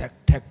बीट पनि ठ्याक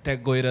ठ्याक ठ्याक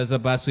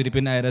गइरहेछ बाँसुरी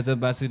पनि आइरहेछ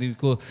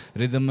बाँसुरीको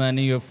रिदममा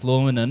नि यो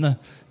फ्लोमा हैन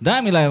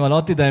दामी लाग्यो मलाई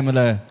अति दामी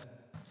लाग्यो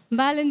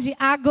बालन जी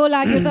आगो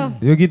लाग्यो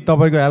त यो गीत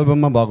तपाईको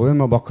एल्बममा भएको भए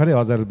म भर्खरै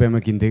 1000 रुपैयाँमा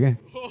किन्थे के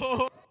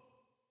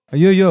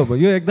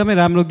यो एकदमै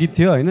राम्रो गीत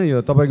थियो हैन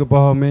यो तपाईको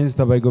परफर्मेन्स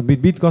तपाईको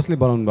बीट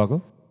कसले बनाउनु भएको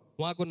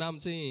उहाँको नाम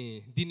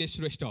चाहिँ दिनेश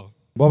श्रेष्ठ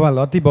बवाल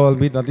अति बवाल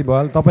बीट अति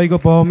बवाल तपाईको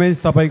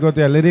परफर्मेन्स तपाईको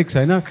त्यो लिरिक्स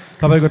हैन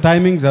तपाईको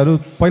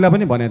टाइमिङ्सहरु पहिला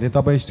पनि भनेको थिए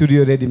तपाई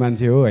स्टुडियो रेडी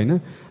मान्छे हो हैन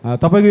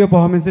तपाईको यो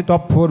परफर्मेन्स चाहिँ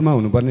टप 4 मा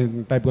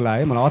हुनुपर्ने टाइपको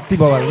लाग्यो मलाई अति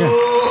बवाल के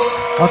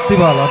अति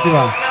बवाल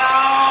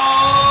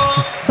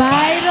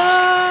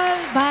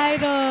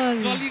भाइरल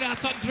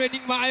जलिराछन्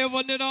ट्रेनिङमा आयो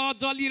भनेर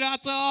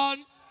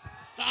जलिराछन्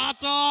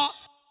ताचा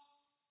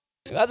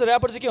आज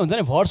ऱ्यापर चाहिँ के हुन्छ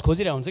नि भर्स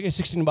खोजिरहेको हुन्छ कि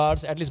 16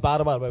 बार्स एटलिस्ट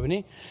 12 बार भयो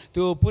भने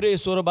त्यो पुरै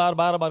 16 बार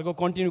 12 बारको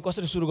कन्टिन्यू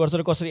कसरी सुरु गर्छ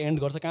र कसरी एन्ड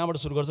गर्छ कहाँबाट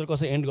सुरु गर्छ र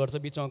कसरी एन्ड गर्छ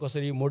बिचमा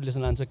कसरी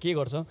मोडुलेसन लान्छ के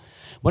गर्छ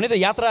भने त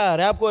यात्रा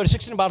ऱ्यापको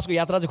 16 बार्सको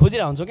यात्रा चाहिँ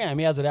खोजिरहेको हुन्छौँ क्या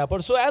हामी as a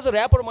rapper so as a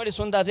rapper मैले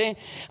सुन्दा चाहिँ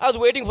आज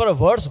वेटिङ फर अ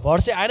भर्स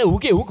चाहिँ आएन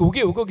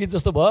हुके गीत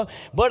जस्तो भयो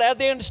but at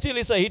the and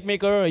still is a hit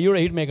maker your a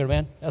hit maker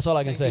man that's all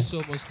I can say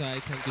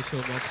thank you so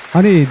much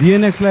अनि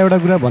DNX लाई एउटा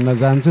कुरा भन्न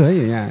चाहन्छु है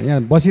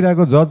यहाँ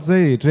बसिरहेको जज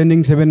चाहिँ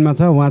ट्रेन्डिङ 7 मा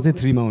छ उहाँ चाहिँ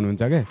 3 मा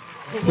हुनुहुन्छ के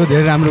सो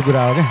धेरै राम्रो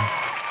कुरा हो के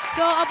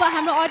सो अब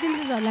हाम्रो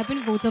ऑडियन्सेसहरुलाई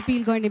पनि भोट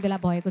अपील गर्ने बेला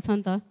भएको छ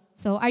नि त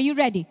so are you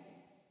ready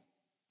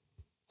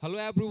hello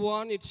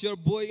everyone it's your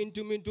boy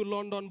into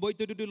London boy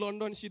to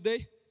London सिधै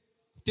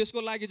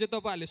त्यसको लागि चाहिँ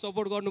तपाईहरुले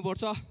सपोर्ट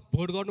गर्नुपर्छ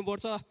भोट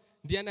गर्नुपर्छ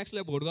DNX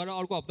लाई भोट गरेर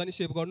अर्को हप्ता नि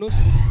सेभ गर्नुस्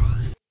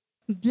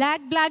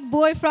ब्ल्याक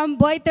बोय फ्रम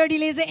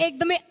बोयतडीले चाहिँ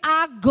एकदमै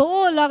आगो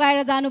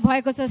लगाएर जानु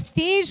भएको छ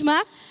स्टेजमा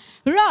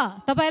र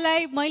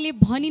तपाईलाई मैले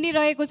भनि नै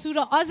रहेको छु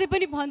र अझै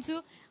पनि भन्छु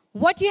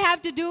what you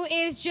have to do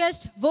is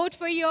just vote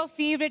for your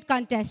favorite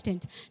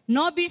contestant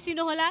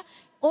नबिर्सिनु होला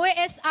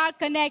OSR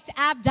Connect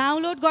एप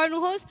डाउनलोड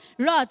गर्नुहोस्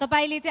र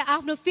तपाईले चाहिँ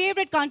आफ्नो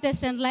फेभरेट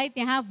कन्टेस्टेन्टलाई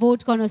त्यहाँ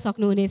भोट गर्न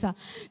सक्नुहुनेछ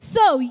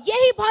सो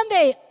यही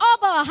भन्दै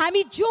अब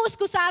हामी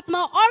जोसको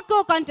साथमा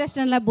अर्को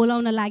कन्टेस्टेन्टलाई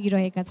बोलाउन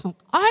लागिरहेका छौं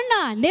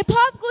अर्ना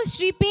नेपपको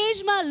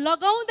श्रीपेजमा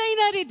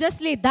लगाउँदैन रे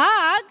जसले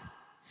दाग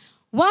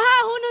वहाँ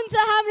हुनुहुन्छ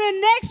हाम्रो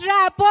नेक्स्ट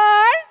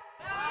र्यापर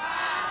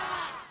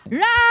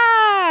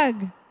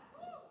राग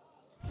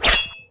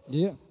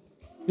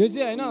यो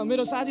चाहिँ हैन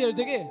मेरो साथीहरु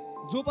थियो के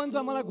जो पनि छ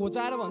मलाई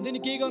घोचाएर भन्थे नि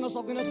केही गर्न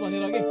सक्दैनस्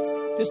भनेर के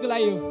त्यसको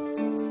लागि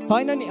हो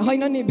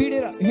हैन नि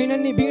भिडेर हैन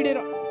नि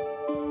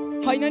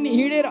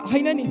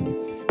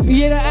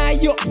भिडेर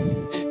आयो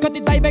कति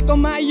दाइबे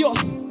कमायो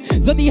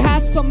जति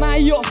हात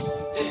समायो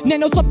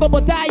नेनो सबको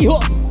बधाई हो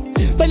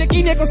तैले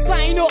किनेको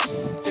साइन हो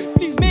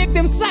please make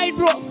them side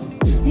bro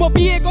म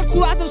बिहे गर्छु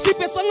आज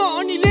सिपेसँग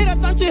अनि लिएर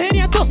जान्छु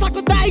हेरिया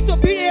दोस्ताको दाइजो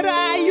भिडेर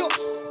आयो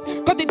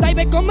कति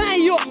दाइबे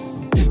कमायो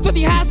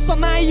जति हात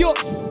समायो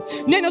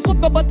नेनो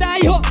सबको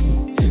बधाई हो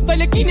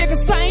तैले किनेको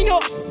साइन हो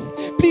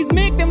please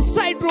make them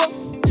side bro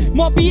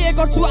म बिहे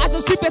गर्छु आज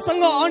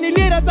सिपेसँग अनि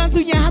लिएर जान्छु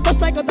यहाँ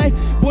दोस्ताको दाइ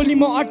बोली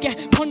म अड्क्या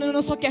भन्न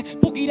नसक्या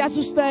पोकिरा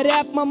सुस्ता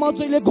ऱ्यापमा म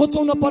जहिले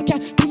घोचाउन पर्ख्या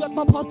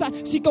ठुलतमा फस्दा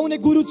सिकाउने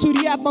गुरु छु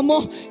ऱ्यापमा म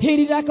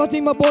हेरिरहेको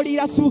चाहिँ म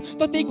बढिरहेको छु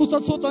त त्यही कुछ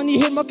सोच अनि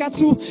हेर्मका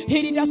छु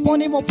हेरिरहेस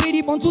भने म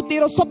फेरि भन्छु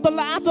तेरो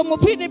शब्दलाई आज म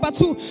फेर्ने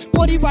बाछु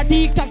परिवार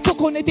ठिकठाक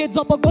चोखो नै थिए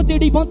जब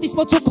गजेडी 32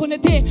 मा चोखो नै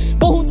थिए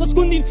बहुन्छ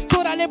कुन दिन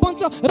छोराले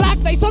भन्छ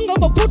राख्दैसँग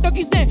म फोटो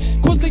खिच्ने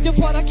खोज्दै त्यो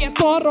फरक यहाँ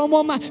तर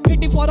ममा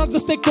फेरि फरक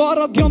जस्तै कर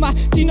घ्योमा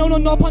चिनाउन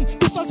नभन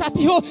कुशल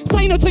साथी हो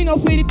साइनो छैन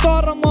फेरि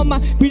तर ममा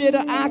भिडेर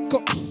आको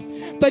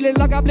तैले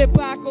लगाबले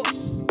पाएको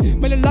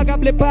मैले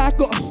लगाबले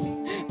पाएको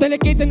तैँले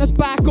केही छैनस्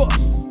पाएको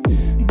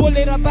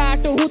बोलेर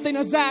बाटो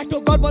हुँदैन जाटो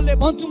गर्वले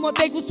भन्छु म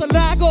त्यही गुस्सा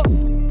लागो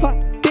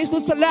त्यस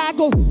गुस्सा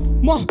लागो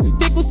म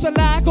त्यही गुस्सा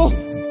लागो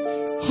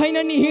होइन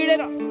नि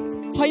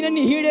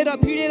हिँडेर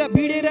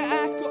भिडेर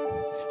आएको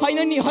होइन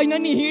नि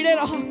हिँडेर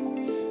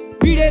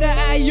भिडेर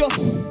आइयो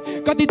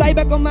कति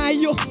दाइबा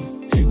कमाइयो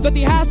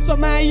जति हात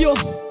समाइयो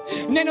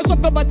नैनो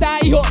सबको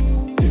बधाई हो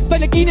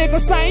तैँले किनेको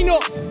साइन हो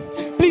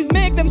please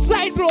make them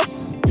side bro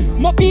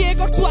म बिहे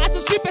गर्छु आज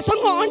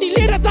श्रीपेशसँग अन्डी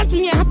लिएर जान्छु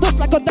यहाँ 10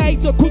 लाखको दाइ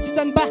छ खुसी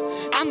छन् बा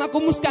आमाको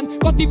मुस्कान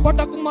कति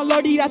पटक म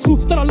लडिरहेको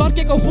छु तर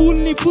लड्केको फुल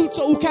नि फुल्छ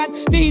उखान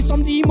त्यही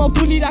सम्झी म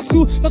फुलिरहेको छु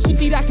त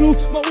सुतिराख्नु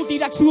म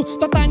उठिरहेको छु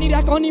त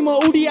तानिराख अनि म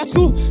उडिरहेको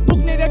छु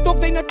पुग्नेले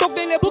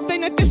टोक्दैले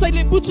पुग्दैन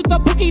त्यसैले बुझ्छु त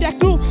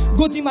पुगिराख्नु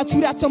गोजीमा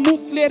छुरा छ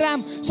मुखले राम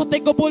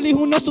सत्यको बोली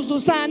हुन नसोच्नु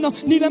सानो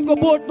निलमको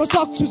बोटमा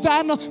सक्छु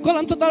जान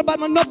कलम छ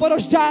दरबारमा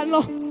नपरोस् जाल्न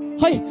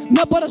है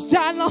नपरोस्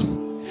जाल्न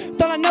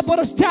तँलाई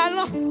नपरोस् जाल्न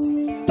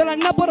तँलाई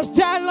नपरोस्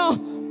जाल्न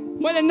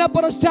मैले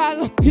नपरोस् जाल्न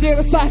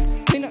फिरेको साथ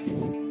छैन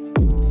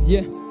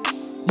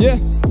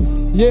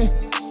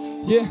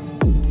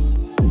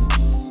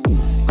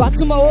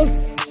काँचुमा ओल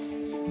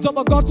जब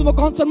गर्छु म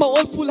कन्सर्टमा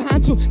ओल्ड फुल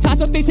हान्छु थाहा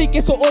छ त्यसै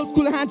केसो ओल्ड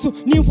कुल हान्छु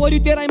न्यू फर यु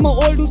तेराइमा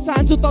ओल्ड उस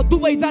हान्छु त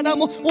दुबई जाँदा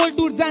म ओल्ड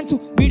टुर जान्छु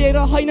भिडेर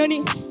होइन नि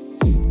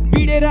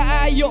भिडेर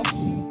आइयो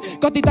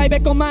कति दाइबे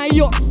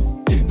कमाइयो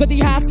जति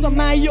हात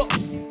समाइयो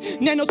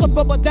न्यानो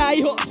सबको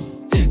बधाई हो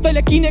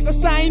तैँले किनेको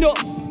साइन हो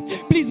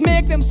please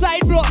make them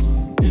side bro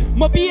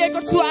म बिहे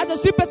गर्छु आज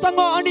श्रीपेशसँग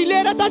अन्डी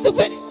लिएर जान्छु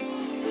फेरि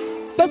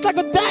 10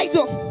 लाखको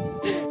दाइजो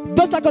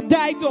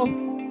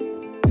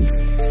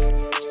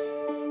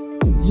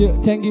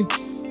थ्याङ्क यू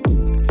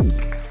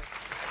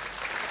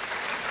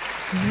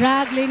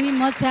रागले नि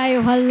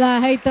मचायो हल्ला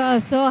है त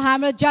सो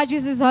हाम्रो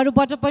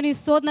जजेसहरुबाट पनि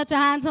सोध्न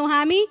चाहन्छौँ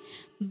हामी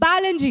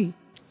बालनजी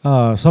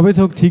सबै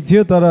थोक ठिक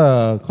थियो तर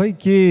खै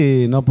के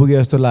नपुगे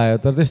जस्तो लाग्यो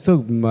तर त्यस्तो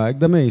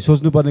एकदमै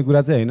सोच्नुपर्ने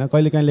कुरा चाहिँ होइन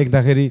कहिलेकाहीँ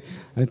लेख्दाखेरि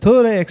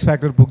थोरै एक्स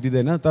फ्याक्टर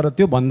पुग्दिँदैन तर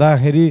त्यो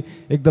भन्दाखेरि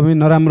एकदमै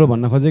नराम्रो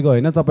भन्न खोजेको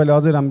होइन तपाईँले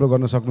अझै राम्रो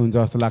गर्न सक्नुहुन्छ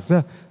जस्तो लाग्छ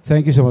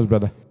thank you so much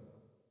brother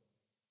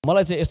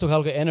मलाई चाहिँ यस्तो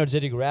खालको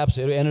एनर्जेटिक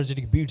ऱ्याप्सहरू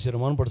एनर्जेटिक बिट्सहरू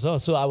मनपर्छ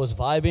so I was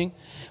भाइबिङ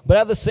but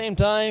at the same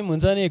time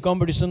हुन्छ नि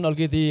कम्पिटिसन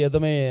अलिकति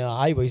एकदमै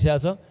हाई भइसकेको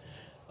छ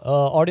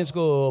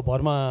अडियन्सको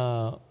भरमा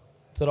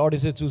तर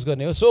अडियन्सले चुज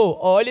गर्ने हो सो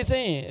अहिले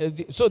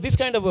चाहिँ so this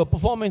kind of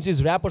performance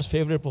is rappers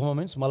favourite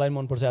performance मलाई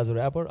मनपर्छ as a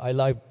rapper I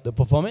like the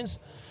performance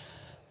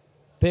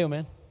त्यही हो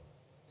man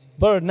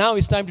but now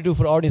it's time to do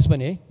for audience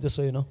पनि है just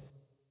so you know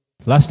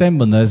last time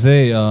भन्दा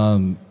चाहिँ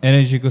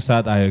एनर्जीको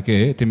साथ आयो के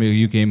तिम्रो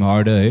यु केम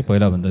हार्ड है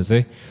पहिला भन्दा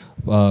चाहिँ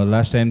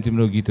लास्ट टाइम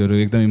तिम्रो गीतहरू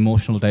एकदम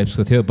इमोसनल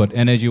टाइप्सको थियो बट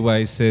एनर्जी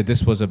वाइज चाहिँ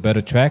this was a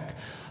better track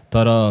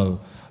तर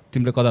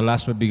तिमीले कता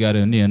लास्टमा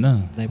बिगाऱ्यो नि होइन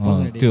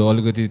त्यो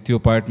अलिकति त्यो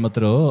पार्ट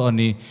मात्र हो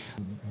अनि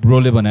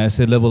ब्रोले भने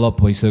जस्तै लेभल अप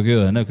भइसक्यो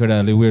होइन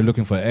केटाहरूले we are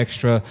looking for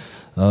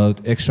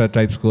extra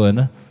टाइप्सको होइन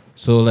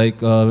so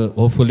like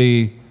hopefully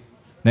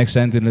next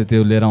time तिमीले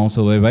त्यो लिएर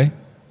आउँछौ है भाइ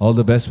all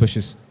the best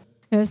wishes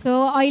so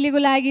अहिलेको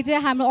लागि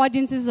चाहिँ हाम्रो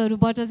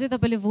अडियन्सेसहरूबाट चाहिँ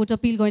तपाईँले भोट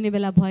अपिल गर्ने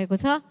बेला भएको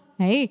छ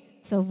है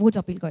सो भोट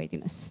अपिल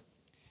गरिदिनुहोस्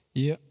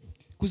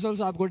कुशल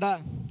सापकोटा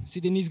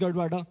सिधै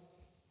निजगढबाट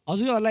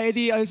हजुरहरूलाई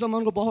यदि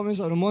अहिलेसम्मको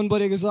पर्फर्मेन्सहरू मन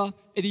परेको छ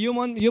यदि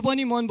यो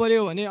पनि मन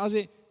पऱ्यो भने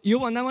अझै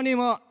योभन्दा पनि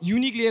म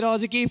युनिक लिएर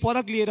अझै केही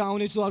फरक लिएर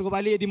आउनेछु अर्को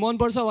पालि यदि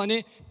मनपर्छ भने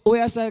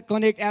ओएसआर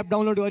कनेक्ट एप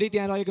डाउनलोड गरी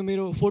त्यहाँ रहेको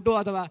मेरो फोटो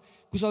अथवा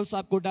कुशल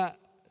सापकोटा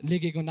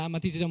लेखेको नाममा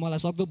थिचेर मलाई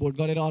सक्दो भोट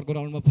गरेर अर्को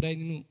राउन्डमा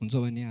पुर्याइदिनु हुन्छ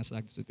भन्ने आशा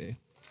राख्छु त्यही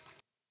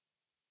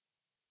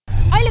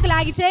अहिलेको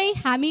लागि चाहिँ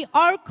हामी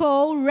अर्को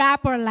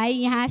ऱ्यापरलाई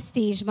यहाँ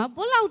स्टेजमा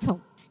बोलाउँछौँ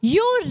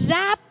यो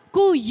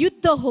ऱ्यापको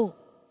युद्ध हो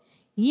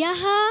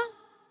यहाँ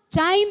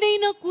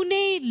चाहिँदैन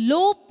कुनै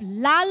लोभ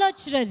लालच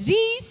र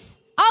रिस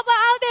अब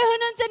आउँदै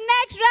हुनुहुन्छ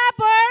नेक्स्ट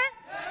ऱ्यापर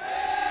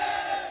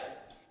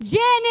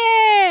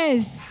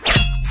जेनिस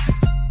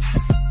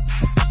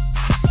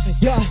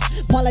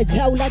मलाई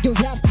झ्याउ लाग्यो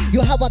यार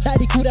यो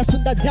हावादारी कुरा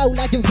सुन्दा झ्याउ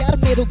लाग्यो यार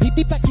मेरो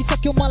गीती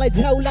पाकिसक्यो मलाई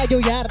झ्याउ लाग्यो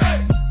यार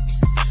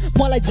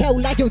मलाई झ्याउ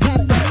लाग्यो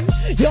यार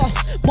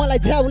मलाई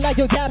झ्याउ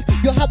लाग्यो यार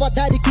यो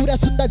हावादारी कुरा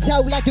सुन्दा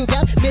झ्याउ लाग्यो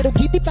यार मेरो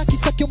गीती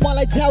पाकिसक्यो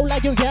मलाई झ्याउ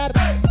लाग्यो यार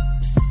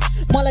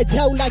मलाई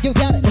झ्याउ लाग्यो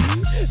यार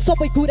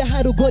सबै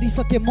कुराहरू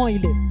गरिसके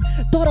मैले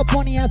तर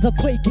पनि आज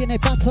खोइ के नै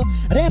पाछ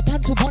ऱ्याप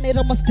हान्छु भनेर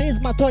म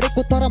स्टेजमा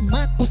चढेको तर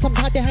माग कसम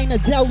घाटे होइन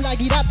झ्याउ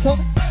लागिरहेछ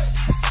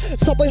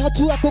सबै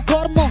हचुवाको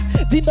कर्म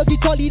जिन्दगी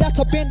चलिरहेछ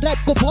पेन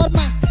ड्राइभको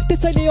भरमा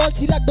त्यसैले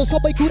अल्छी लाग्दो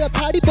सबै कुरा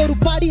छाडी बरु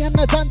पाडी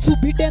हान्न जान्छु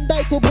भिटेन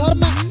दाइको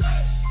घरमा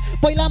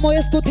पहिला म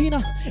यस्तो थिइनँ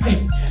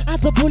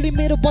आज भोलि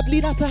मेरो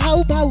बदलिरहेछ हाउ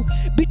भाउ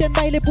भिटेन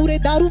दाइले पुरै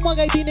दारू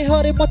मगाइदिने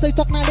हरे म चाहिँ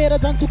चक्ना लिएर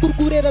जान्छु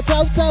कुरकुरेर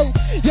चाउ चाउ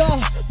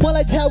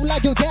मलाई झ्याउ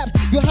लाग्यो यार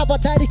यो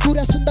हावादारी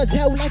कुरा सुन्दा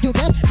झ्याउ लाग्यो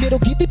यार मेरो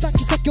गीती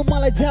पाकिसक्यो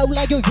मलाई झ्याउ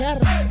लाग्यो यार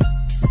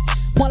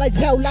मलाई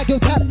झ्याउ लाग्यो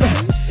यार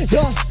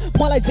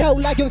मलाई झ्याउ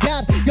लाग्यो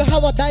यार यो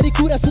हावादारी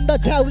कुरा सुन्दा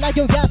झ्याउ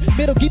लाग्यो यार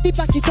मेरो गीती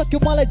पाकिसक्यो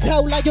मलाई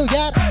झ्याउ लाग्यो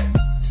यार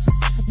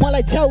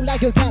मलाई झ्याउ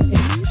लाग्यो यार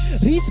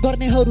रिस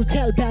गर्नेहरू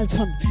छ्याल ब्याल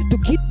छन् त्यो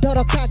गिद्ध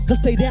र काग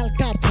जस्तै र्याल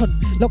काट्छन्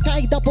ल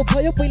कायदा पो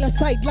भयो पहिला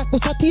साइड लाको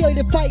साथी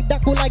अहिले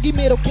फाइदाको लागि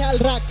मेरो ख्याल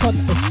राख्छन्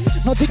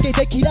नजिकै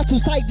देखिरहेको छु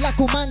साइड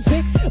लाको मान्छे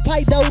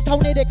फाइदा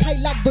उठाउने रे खाइ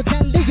लाग्दो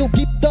ज्यानले यो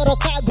गिद्ध र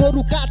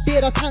कागहरू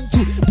काटेर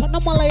खान्छु भन्न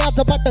मलाई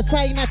आजबाट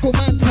चाइनाको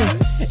मान्छे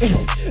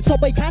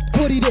सबै घात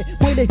खोरी रे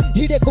मैले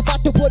हिँडेको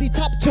बाटो भरि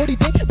छाप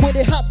छोडिदे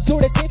मैले हात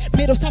जोडेथे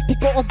मेरो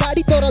साथीको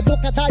अगाडि तर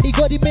धोकाधाडी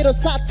गरी मेरो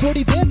साथ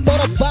छोडिदे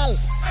तर बाल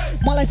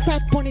मलाई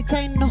साथ पनि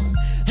चाहिन्न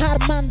हार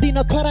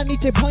मान्दिन खरा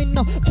निचे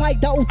भइन्न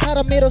फाइदा उठाएर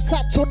मेरो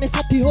साथ छोड्ने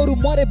साथीहरू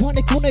मरे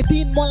भने कुनै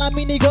दिन मलाई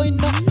मिनी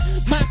गइन्न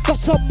मा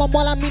कसममा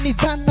मलाई मिनी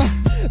जान्न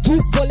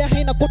झुट बोल्या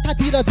हैन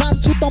कोठातिर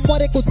जान्छु त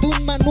मरेको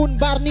दुनमा नुन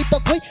बार्नी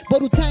त खै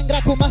बरु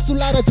च्याङ्ग्राको मासु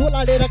लाएर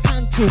झोलाडेर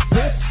खान्छु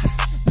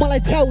मलाई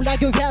झ्याउ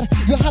लाग्यो यार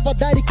यो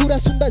हावादारी कुरा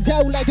सुन्दा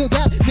झ्याउ लाग्यो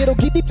यार मेरो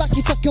गीती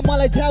पाकिसक्यो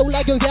मलाई झ्याउ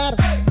लाग्यो यार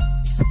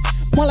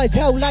मलाई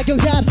झ्याउ लाग्यो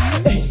यार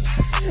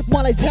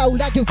मलाई झ्याउ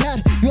लाग्यो यार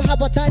यो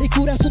हावादारी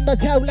कुरा सुन्दा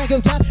झ्याउ लाग्यो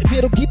यार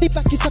मेरो गीती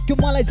पाकिसक्यो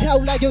मलाई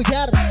झ्याउ लाग्यो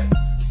यार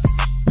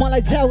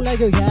मलाई झ्याउ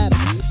लाग्यो यार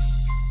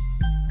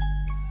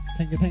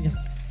थ्याङ्क यू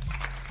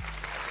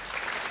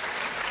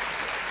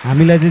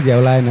हामीलाई चाहिँ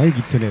झ्याउ लागेन है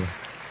गीत सुनेर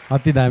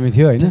अति दामी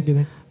थियो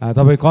होइन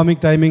तपाईँ कमिक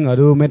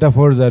टाइमिङहरू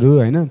मेटाफोर्सहरू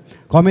होइन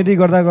कमेडी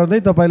गर्दा गर्दै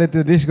तपाईँले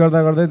त्यो रिस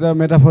गर्दा गर्दै त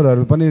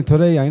मेटाफोरहरू पनि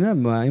थोरै होइन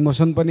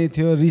इमोसन पनि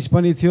थियो रिस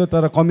पनि थियो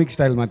तर कमिक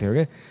स्टाइलमा थियो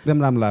क्या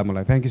एकदम राम्रो लाग्यो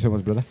मलाई thank you so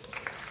much brother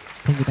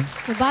thank you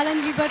so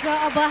बालनजीबाट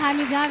अब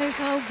हामी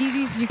जाँदैछौँ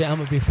Girishji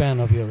I'm a big fan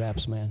of your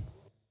raps man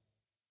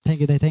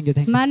thank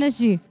you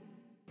मानसजी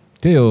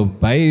त्यही हो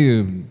भाइ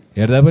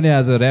हेर्दा पनि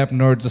आज ऱ्याप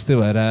नर्ड जस्तै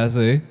भएर आएछ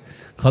है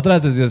खतरा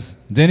छ जस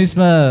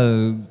जेनिसमा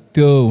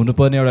त्यो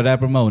हुनुपर्ने एउटा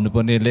ऱ्यापरमा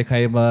हुनुपर्ने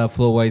लेखाइमा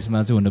फ्लो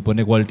वाइजमा चाहिँ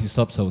हुनुपर्ने क्वालिटी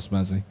सब छ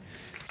उसमा चाहिँ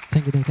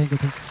थ्याङ्क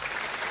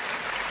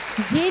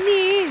यू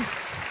जेनिस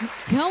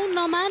झ्याउ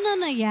नमान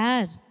न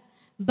यार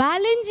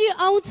बालनजी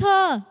आउँछ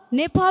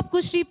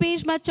नेपपको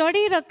श्रीपेजमा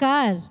चढेर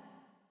कार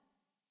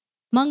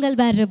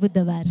मङ्गलबार र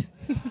बुधबार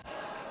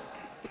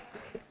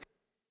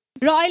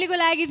र अहिलेको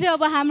लागि चाहिँ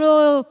अब हाम्रो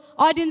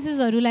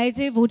अडियन्सेसहरूलाई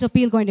चाहिँ भोट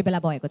अपिल गर्ने बेला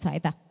भएको छ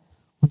यता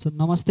हुन्छ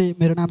नमस्ते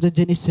मेरो नाम चाहिँ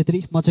जेनिस छेत्री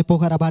म चाहिँ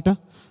पोखराबाट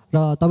र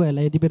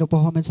तपाईँहरूलाई यदि मेरो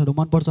पर्फर्मेन्सहरू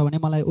मनपर्छ भने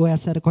मलाई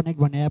ओएसआर कनेक्ट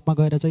भन्ने एपमा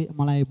गएर चाहिँ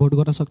मलाई भोट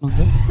गर्न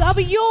सक्नुहुन्छ सो अब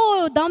यो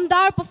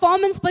दमदार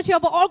पर्फर्मेन्स पछि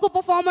अब अर्को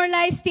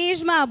पर्फर्मरलाई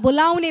स्टेजमा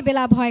बोलाउने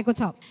बेला भएको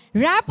छ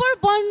ऱ्यापर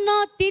बन्न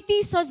त्यति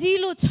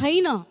सजिलो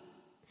छैन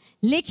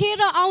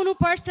लेखेर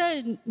आउनुपर्छ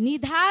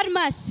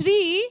निधारमा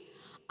श्री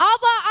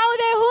अब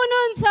आउँदै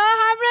हुनुहुन्छ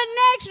हाम्रो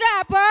नेक्स्ट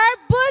ऱ्यापर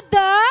बुद्ध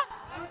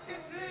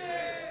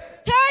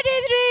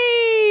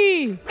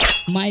 33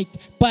 माइक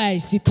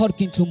पाएसी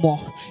थर्किन्छु म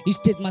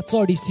स्टेजमा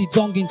चढिसी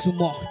जङ्गिन्छु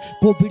म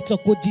कोभिड छ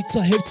कोजित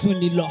छ हेर्छु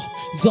नि ल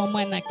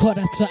जमाना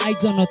खराब छ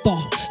आइजन त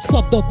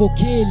शब्दको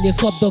खेल यो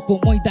शब्दको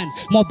मैदान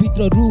म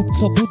भित्र रूप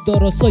छ बुद्ध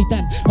र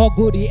शैतान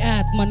अगोरी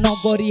आत्मा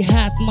नगरी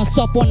हातमा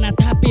सपना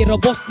थापेर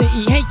बस्ने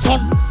यहीँ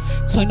छन्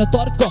छैन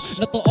तर्क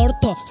न त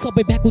अर्थ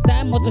सबै भ्याकुता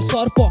म चाहिँ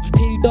सर्प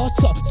फेरि डस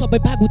छ सबै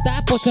भागुता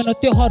पछन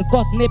त्यो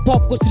हरकत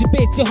नेपपको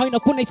श्रीपेज चाहिँ होइन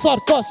कुनै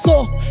सर्कस हो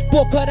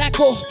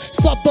पोखराको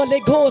शब्दले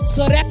घोच्छ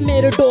ऱ्याप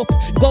मेरो डोप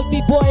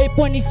गल्ती भए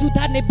पनि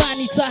सुधार्ने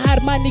बानी छ हार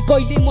मानी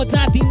कहिले म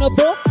जाँदिन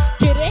बो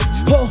के रे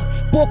हो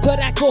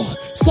पोखराको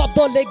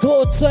शब्दले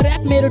घोच्छ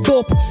ऱ्याप मेरो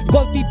डोप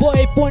गल्ती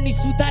भए पनि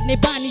सुधार्ने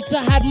बानी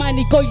छ हार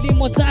मानी कहिले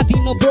म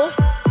जाँदिन बो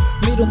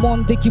मेरो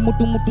मनदेखि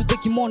मुटु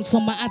मुटुदेखि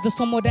मनसम्म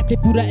आजसम्म ऱ्यापले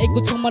पुऱ्याएको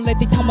छ मलाई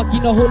त्यही ठाउँमा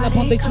किन होला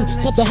भन्दैछु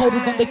शब्दहरू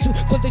भन्दैछु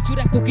खोल्दैछु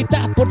ऱ्यापको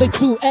किताब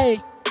पढ्दैछु ए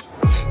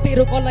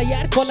तेरो कला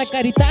यार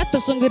कलाकारिता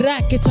तसँग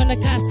राखे छैन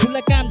खास ठुला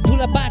काम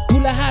ठुला बात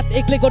ठुला हात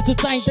एक्लै गर्छु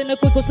चाहिँदैन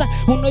कोहीको साथ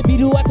हुन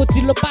बिरुवाको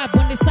चिल्लो पात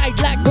भन्ने साइड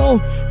लाग्यो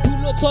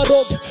ठुलो छ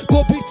रोग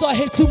कोभिड छ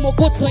हेर्छु म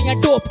को छ यहाँ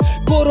डोप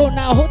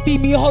कोरोना हो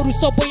तिमीहरू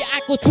सबै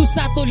आएको छु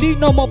सातो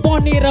लिन म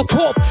बनेर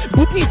खोप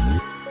बुझिस्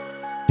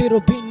तेरो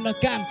भिन्न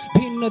काम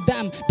भिन्न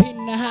दाम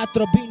भिन्न हात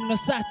र भिन्न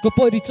साथको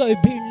परिचय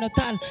भिन्न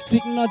ताल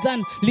सिक्न जान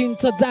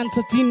लिन्छ जान्छ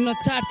चिन्न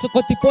छाड्छ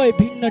कतिपय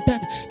भिन्न ठान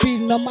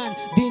भिन्न मान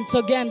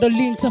दिन्छ ज्ञान र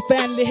लिन्छ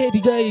फ्यानले हेरि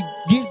गए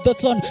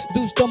गिर्दछन्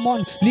दुष्ट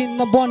मन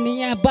लिन्न बन्ने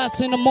यहाँ बात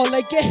छैन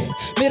मलाई के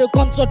मेरो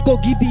कन्सर्टको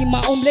गिदीमा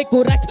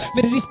उम्लेको राख्छ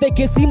मेरो रिस्ते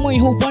केसी मै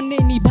हुँ भन्ने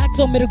नि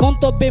भाग्छ मेरो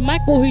गन्तव्यमा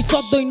कोही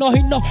सक्दैन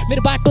होइन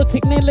मेरो बाटो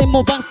छेक्नेले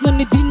म बाँच्न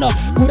नि दिन्न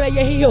कुरा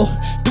यही हो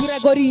पुरा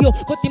गरियो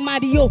कति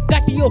मारियो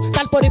काटियो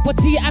ताल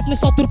परेपछि आफ्नो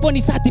शत्रु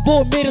पनि साथी भो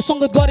मेरो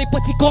सङ्गत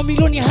गरेपछि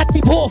कमिलो नि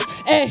हात्ती भो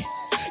ए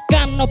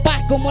काम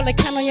नपाएको मलाई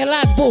खान यहाँ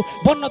लाज भो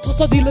बन्न छ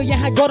सजिलो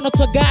यहाँ गर्न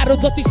छ गाह्रो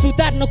जति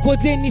सुधार्न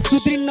खोजे नि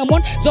सुध्रिन्न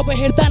मन जब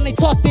हेर्दा नै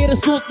छ तेरो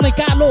सोच नै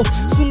कालो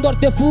सुन्दर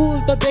त्यो फुल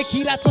त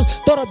देखिरहेछ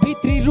तर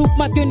भित्री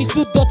रूपमा त्यो नि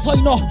शुद्ध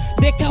छैन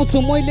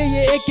देखाउँछु मैले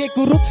एक एक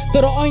रूप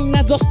तर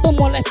ऐना जस्तो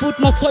मलाई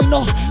फुट्न छैन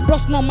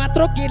प्रश्न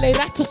मात्र केलाई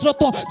राख्छस् र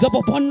त जब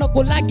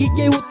भन्नको लागि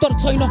केही उत्तर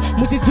छैन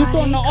मुझे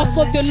झुटो न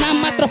असल त्यो नाम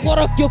मात्र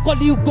फरक यो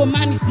कलियुगको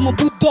मानिस म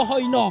बुद्ध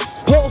होइन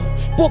हो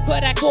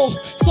पोखराको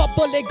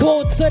शब्दले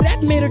घोच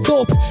ऱ्याप मेरो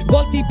डोप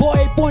गल्ती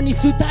भए पनि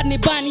सुधार्ने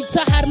बानी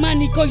छ हार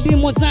मानी कहिले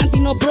म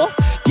जान्दिनँ ब्रो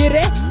के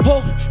रे हो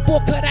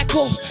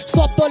पोखराको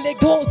शब्दले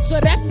घोच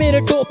ऱ्याप मेरो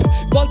डोप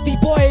गल्ती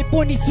भए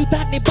पनि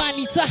सुधार्ने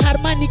बानी छ हार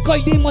मानी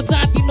कहिले म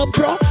जान्दिनँ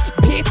ब्रो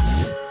bitch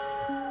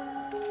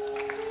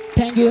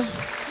थ्याङ्क यू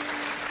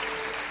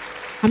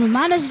हाम्रो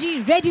मानसजी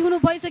रेडी हुनु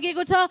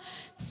भइसकेको छ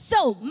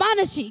सो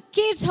मानसजी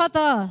के छ त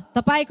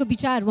तपाईको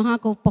विचार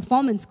उहाँको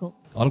पर्फर्मेन्सको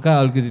हल्का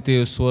अलिकति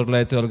त्यो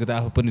स्वरलाई चाहिँ अलिकति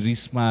आफू पनि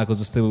रिसमा आएको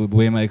जस्तै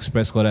वेमा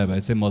एक्सप्रेस गरायो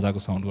भए चाहिँ मजाको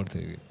साउन्ड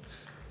गर्थ्यो कि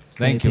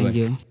थ्याङ्क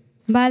यू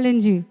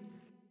बालनजी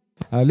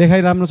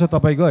लेखाइ राम्रो छ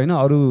तपाईँको होइन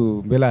अरू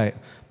बेला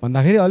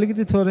भन्दाखेरि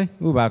अलिकति थोरै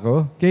ऊ भएको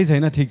हो केही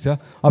छैन ठिक छ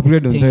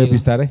अपग्रेड हुन्छ यो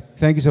बिस्तारै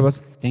thank you so much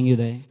thank you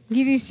दाइ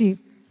गिरीशजी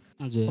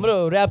हाम्रो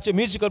ऱ्याप चाहिँ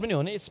म्युजिकल पनि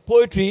हो नि it's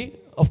poetry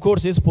of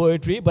course it's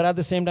poetry but at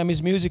the same time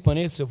it's music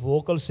पनि it's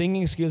vocal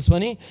singing skills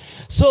पनि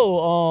so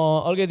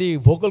अलिकति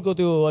भोकलको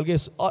त्यो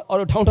अलिकति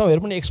अरू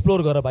ठाउँ-ठाउँहरू पनि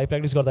एक्सप्लोर गरेर भाइ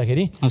प्र्याक्टिस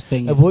गर्दाखेरि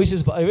voice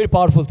is very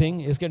powerful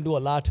thing it can do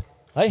a lot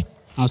है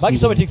बाँकी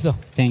सबै ठिक छ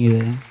thank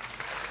you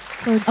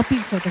so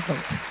appeal for the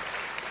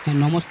vote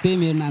नमस्ते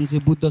मेरो नाम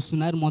चाहिँ बुद्ध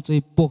सुनार म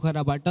चाहिँ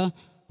पोखराबाट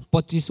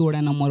 25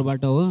 वटा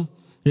नम्बरबाट हो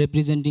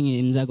रिप्रेजेन्टिङ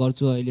हेम्जा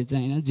गर्छु अहिले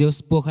चाहिँ होइन जे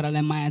होस्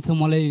पोखरालाई माया छ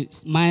मलाई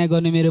माया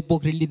गर्ने मेरो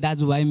पोखरेली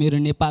दाजुभाइ मेरो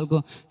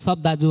नेपालको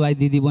सब दाजुभाइ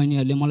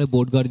दिदीबहिनीहरूले मलाई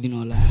भोट गरिदिनु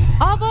होला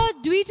अब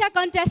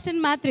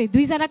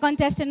दुईजना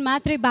कन्टेस्टेन्ट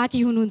मात्रै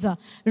बाँकी हुनुहुन्छ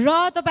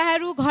र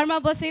तपाईँहरू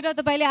घरमा बसेर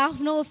तपाईँले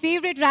आफ्नो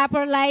फेभरेट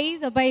ऱ्यापरलाई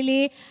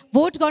तपाईँले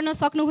भोट गर्न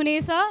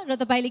सक्नुहुनेछ र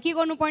तपाईँले के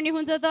गर्नुपर्ने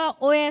हुन्छ त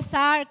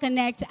OSR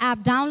कनेक्ट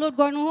एप डाउनलोड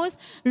गर्नुहोस्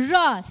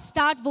र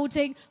start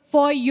voting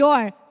for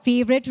your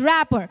favourite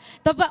rapper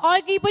तपाईँ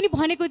अघि पनि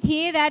भनेको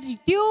थिएँ द्याट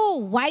त्यो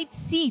व्हाइट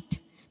सिट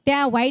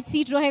त्यहाँ व्हाइट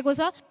सिट रहेको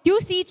छ त्यो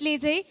सिटले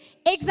चाहिँ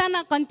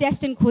एकजना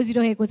कन्टेस्टेन्ट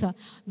खोजिरहेको छ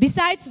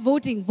बिसाइड्स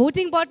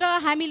भोटिङबाट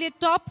हामीले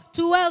टप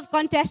 12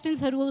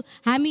 कन्टेस्टेन्ट्सहरू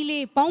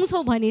हामीले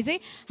पाउँछौँ भने चाहिँ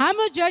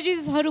हाम्रो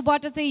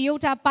जजेसहरूबाट चाहिँ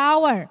एउटा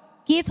पावर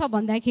के छ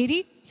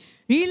भन्दाखेरि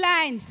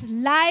रिलायन्स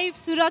लाइभ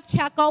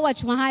सुरक्षा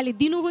कवच उहाँले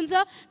दिनुहुन्छ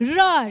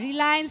र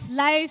रिलायन्स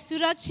लाइभ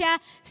सुरक्षा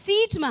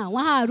सिटमा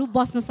उहाँहरू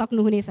बस्न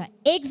सक्नुहुनेछ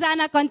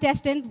एकजना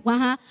कन्टेस्टेन्ट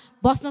उहाँ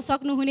बस्न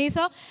सक्नुहुनेछ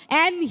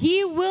and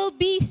he will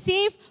be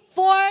safe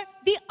for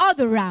the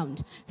other round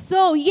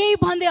so यही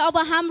भन्दै अब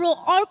हाम्रो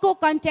अर्को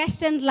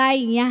कन्टेस्टेन्टलाई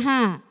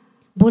यहाँ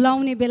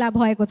बोलाउने बेला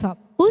भएको छ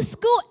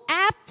उसको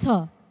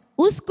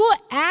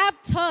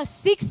एप छ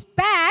सिक्स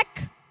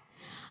प्याक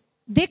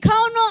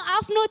देखाउन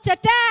आफ्नो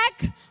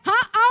चट्याक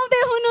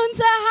आउँदै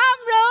हुनुहुन्छ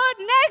हाम्रो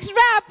नेक्स्ट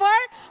ऱ्यापर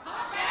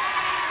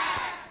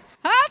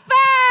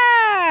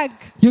हप्याक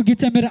यो गीत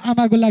चाहिँ मेरो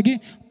आमाको लागि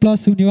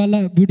प्लस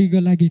हुनेवाला बुढीको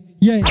लागि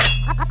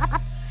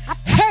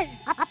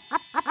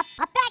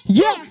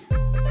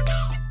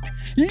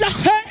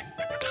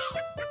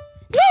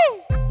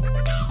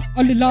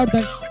अलि लाउड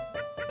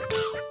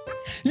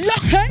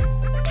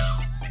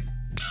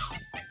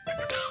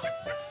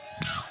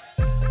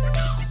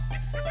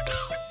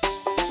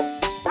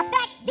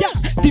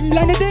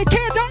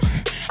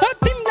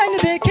तिमीलाई नै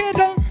देखेर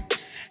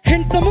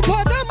ह्यान्डसम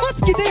भएर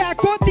मस्किँदै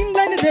आएको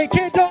तिमीलाई नै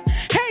देखेर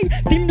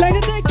तिमीलाई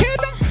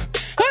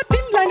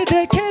नै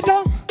देखेर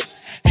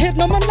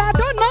हेर्न मन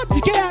लाग्यो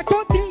नजिकै आएको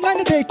तिमीलाई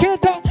नै देखेर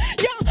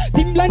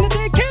तिमीलाई नै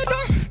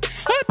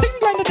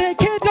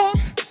देखेर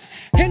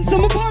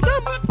ह्यान्डसम भएर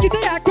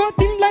मस्किँदै आएको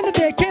तिमीलाई नै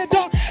देखेर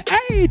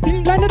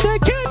तिमीलाई नै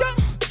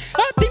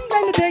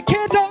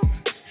देखेर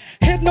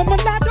हेर्न मन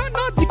लाग्यो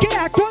नजिकै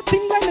आएको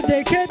तिमीलाई नै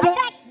देखेर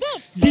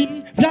दिन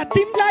रात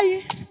तिमीलाई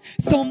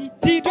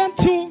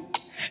सम्झिरहन्छु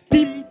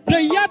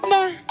तिम्रै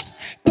यादमा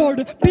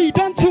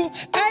तडपिरहन्छु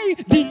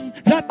दिन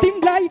रात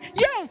तिमीलाई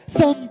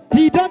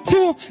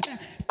सम्झिरहन्छु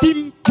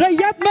तिम्रै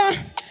यादमा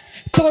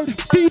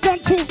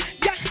तडपिरहन्छु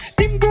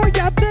तिम्रो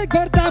यादले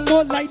गर्दा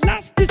मलाई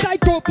लास्ट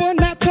साइको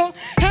बना छ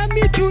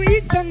हामी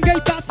दुईसँगै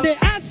बाँच्ने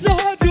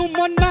आशाहरू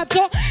मनमा छ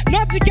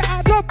नजिक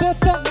आएर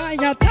बस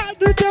माया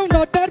छाड्देऊ न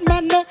डर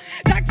मान्न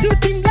राख्छु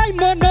तिमीलाई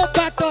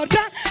मनबाट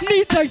रानी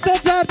चाहिँ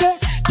सजाएर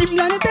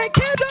तिमीलाई नै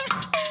देखेर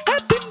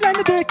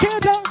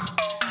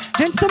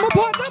ह्यान्डसम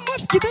भएर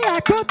मस्किँदै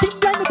आएको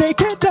तिमीलाई नै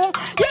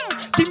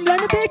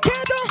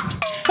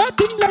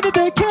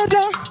देखेर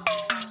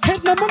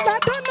हेर्न मन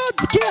लाग्यो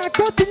नजिकै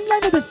आएको तिमीलाई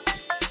नै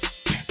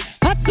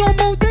हात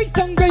समाउँदै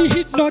सँगै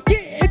हिँड्न के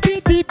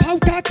विधि भाउ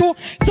खाएको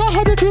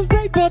सहर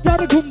डुल्दै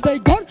बजार घुम्दै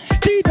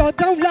घरतिर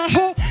जाउँला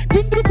हो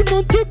गुन्द्रुक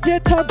नुनचुक जे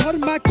छ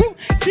घरमा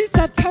खुसी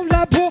साथ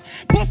खाउला भो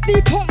बस्ने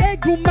भए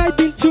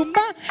घुमाइदिन्छु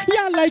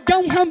मायालाई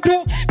गाउँ हाम्रो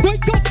कोही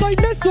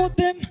कसैले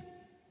सोधेम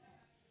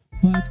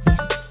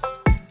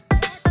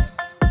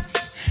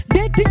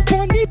डेटिङ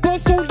पनि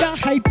बसौँला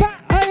है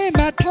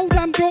बाएमा ठाउँ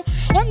राम्रो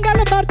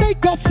अङ्गालो मार्दै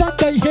गफ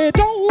सान्दै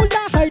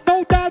हेरौँला है नौ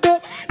डाँडो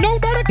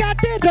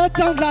काटेर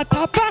जाउँला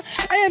थापा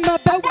एमा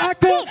बाउ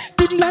आएको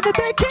तिमीलाई नै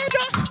देखेर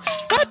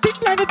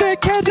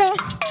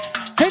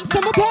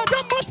ह्यान्डसम भएर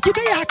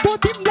मस्किँदै आएको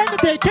तिमीलाई नै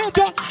देखेर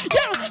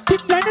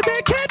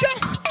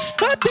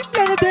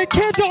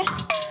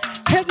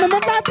हेर्न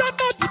मन लाग्यो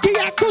नजिकै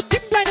आएको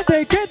तिमीलाई नै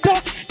देखेर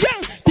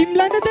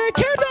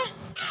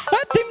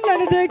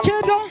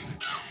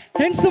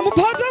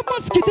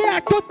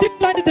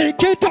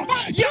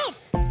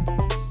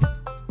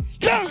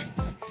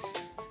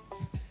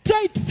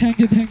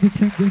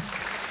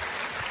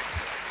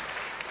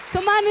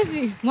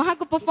अनुजी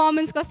उहाँको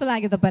परफर्मेन्स कस्तो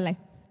लाग्यो तपाईलाई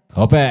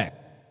होपे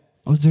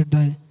हजुर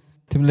दाइ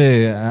तिमीले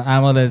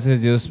आमालाई चाहिँ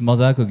जस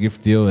मजाको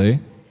गिफ्ट दियो है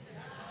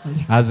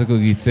आजको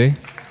गीत चाहिँ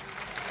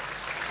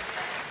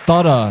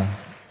तर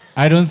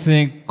I don't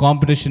think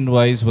competition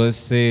wise was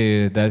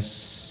say that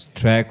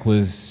track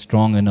was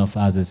strong enough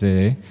as I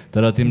say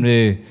तर तिमीले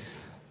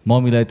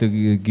मम्मीलाई त्यो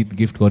गीत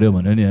गिफ्ट गर्यो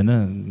भन्यो नि हैन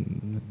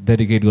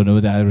डेडिकेट गर्नु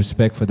भयो I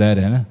respect for that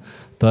हैन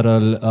तर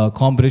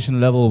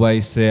competition level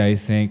wise say I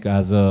think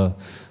as a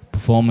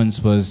performance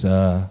was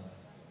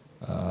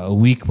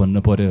weak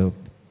भन्नु पर्यो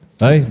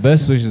है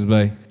best wishes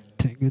bye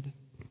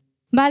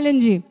बालन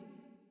जी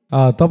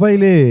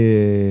तपाईले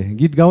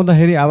गीत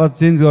गाउँदाखेरि आवाज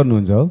चेन्ज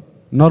गर्नुहुन्छ हो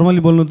नर्मली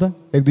बोल्नु त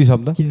एक दुई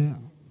शब्द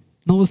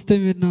नमस्ते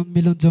मेरो नाम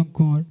मिलन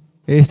जङ्कुमार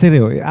यस्तै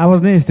हो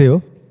आवाज नै यस्तै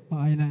हो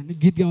हैन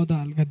गीत गाउँदा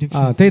हल्का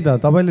डिफरेन्स त्यही त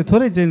तपाईले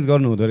थोरै चेन्ज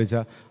गर्नु हुँदो रहेछ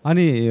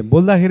अनि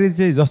बोल्दाखेरि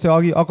चाहिँ जस्तै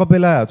अघि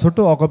अकपेला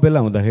छोटो अकपेला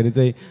हुँदाखेरि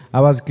चाहिँ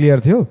आवाज क्लियर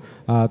थियो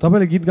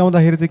तपाईले गीत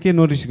गाउँदाखेरि चाहिँ के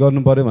नोटिस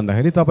गर्नु पर्यो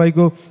भन्दाखेरि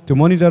तपाईको त्यो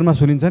मोनिटरमा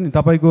सुनिन्छ नि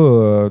तपाईको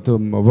त्यो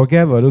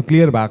भोक्याबहरु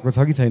क्लियर भएको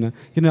छ कि छैन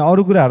किन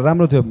अरु कुराहरु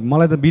राम्रो थियो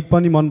मलाई त बिट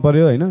पनि मन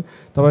पर्यो हैन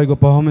तपाईको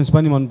परफर्मेन्स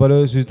पनि मन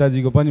पर्यो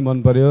सुजिताजीको पनि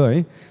मन पर्यो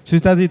है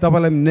सुजिताजी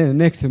तपाईलाई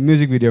नेक्स्ट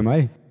म्युजिक भिडियोमा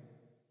है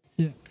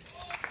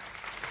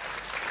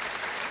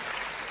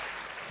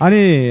अनि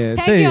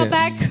thank you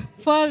back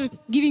for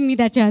giving me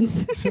that chance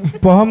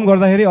perform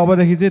गर्दाखेरि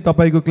अबदेखि चाहिँ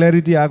तपाईको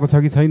क्ल्यारिटी आएको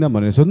छ कि छैन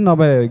भनेर सोध्नु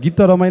नभए गीत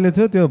त रमाइलो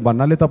थियो त्यो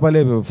भन्नाले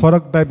तपाईले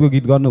फरक टाइपको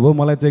गीत गर्नुभयो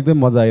मलाई चाहिँ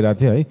एकदम मजा आइरहेको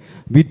थियो है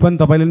बिट पनि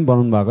तपाईले पनि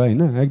बनाउनु भएको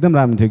हैन एकदम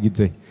राम्रो थियो गीत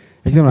चाहिँ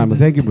एकदम राम्रो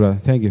thank you brother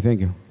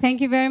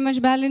thank you very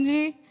much बालन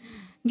जी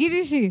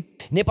गिरीश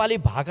नेपाली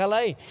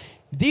भाकालाई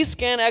दिस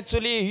क्यान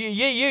एक्चुअली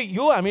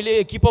यो हामीले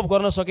किपअप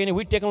गर्न सके नि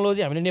विथ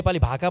टेक्नोलोजी हामीले नेपाली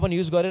भाका पनि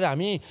युज गरेर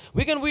हामी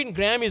we can win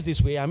ग्रामिज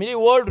this way हामीले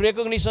वर्ल्ड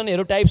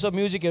रेकग्निसनहरू टाइप्स अफ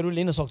म्युजिकहरू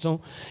लिन सक्छौँ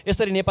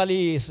यसरी नेपाली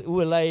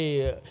उलाई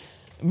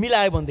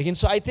मिलायो भनेदेखि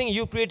so I think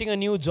you creating a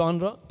new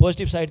जनर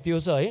positive side त्यो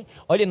छ है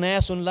अहिले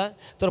नयाँ सुन्ला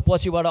तर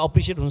पछिबाट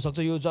अप्रिसिएट हुनसक्छ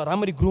यो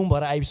राम्ररी ग्रुम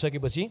भएर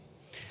आइसकेपछि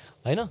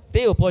होइन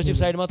त्यही हो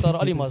पोजिटिभ साइडमा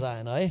तर अलि मजा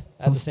आएन है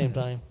at the same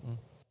time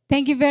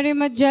thank you very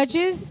much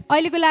जजेस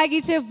अहिलेको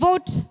लागि चाहिँ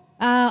भोट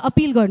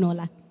अपिल गर्नु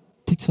होला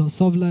ठीक छ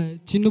सबलाई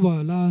चिन्नुभयो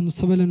होला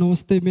सबैलाई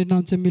नमस्ते मेरो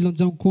नाम चाहिँ मिलन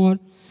जङ्कुमार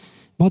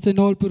म चाहिँ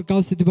नवलपुर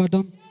काउसिटीबाट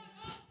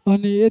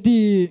अनि यदि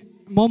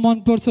म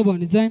मनपर्छ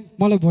भने चाहिँ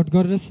मलाई भोट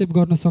गरेर सेभ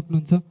गर्न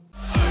सक्नुहुन्छ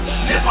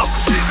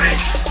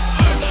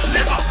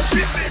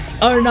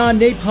ARNA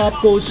Nephop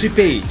को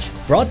Shreepech,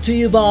 brought to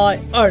you by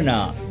ARNA,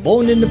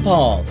 born in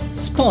Nepal,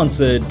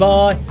 sponsored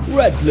by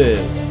Red Blue,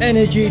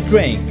 energy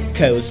drink,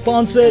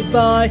 co-sponsored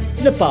by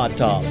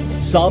Napata,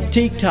 Sub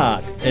Tic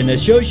Tac, in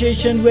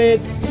association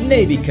with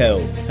Navico,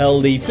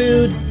 healthy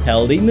food,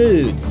 healthy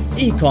mood,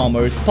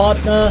 e-commerce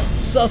partner,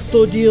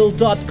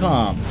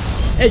 sustodeal.com,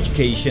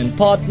 education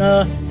partner,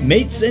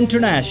 Mates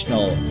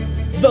International,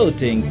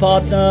 voting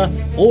partner,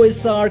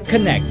 OSR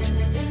Connect,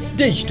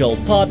 digital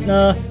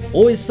partner,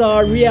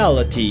 OSR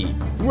Reality,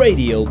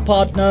 radio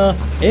partner,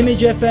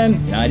 Image FM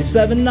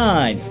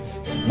 97.9,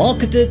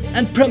 marketed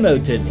and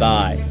promoted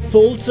by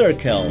Full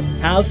Circle,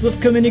 House of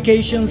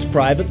Communications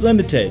Private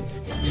Limited,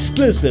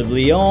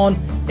 exclusively on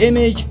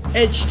Image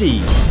HD.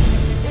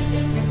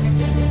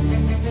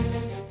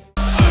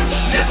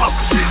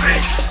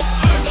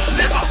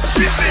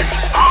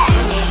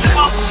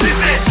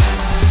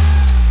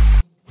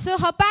 So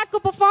हपाकको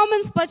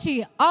performance पछि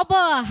अब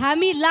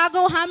हामी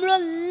लागौं हाम्रो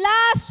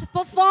last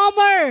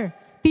performer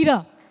तिर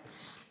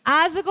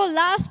आजको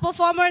last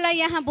परफर्मरलाई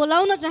यहाँ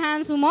बोलाउन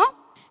चाहन्छु म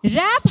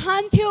र्याप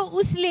हान्थ्यो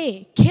उसले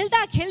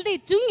खेल्दा खेल्दै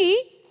चुङ्गी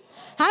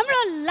हाम्रो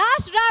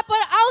लास्ट र्यापर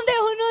आउँदै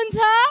हुनुहुन्छ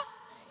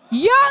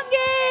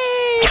यङ्गी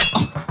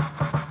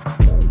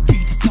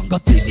बीटसँग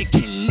त्यसले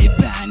खेल्ने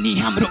बानी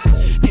हाम्रो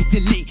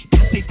त्यसले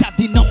खासै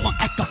जादिन म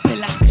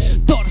एकापेला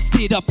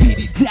तर्सेर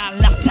फेरि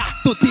जाला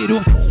सातो तेरो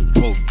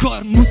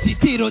भोकर मुची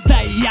तेरो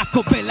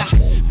दाइयाको बेला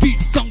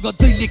बीटसँग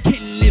जहिले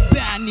खेल्ने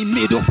बानी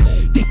मेरो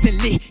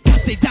त्यसले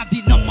खासै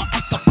जादिन म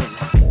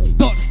एकापेला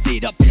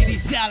तर्सेर फेरि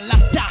जाला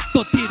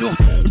सातो तेरो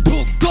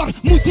भोकर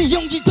मुची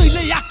यङ्गी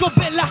जहिले आएको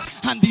बेला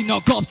हान्दिन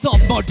गफसप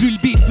म ड्रिल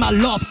बिटमा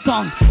लभ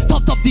सङ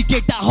थप थप ती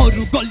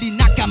केटाहरू गल्ली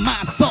नाकामा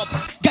सब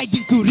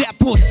गाइदिन्छु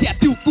ऱ्याप होस् या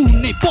त्यो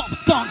कुनै पप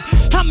सङ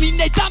हामी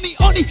नै दामी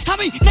अनि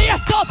हामी नयाँ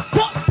टप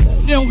छौँ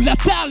नेउला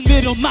चाल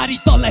मेरो मारी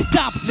तलाई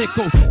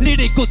साँपलेको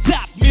लिडेको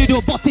जात मेरो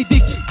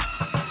बसेदेखि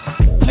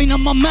छैन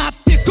म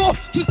मातेको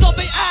छु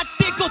सबै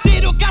आँटेको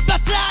तेरो गाता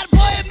चार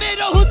भए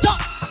मेरो हुँद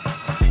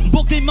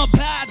बोक्दै म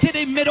भार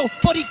धेरै मेरो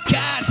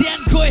परिकार ध्यान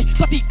गए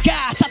कति का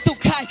सातो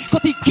खाए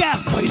कति का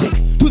मैले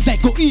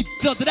तुलदाइको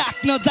इज्जत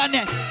राख्न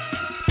जाने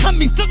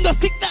हामीसँग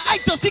सिक्न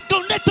आइज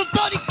सिकाउने त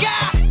तरिका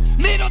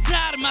मेरो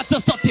धारमा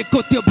त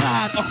सत्यको त्यो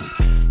भार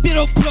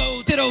तेरो फ्लो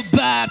तेरो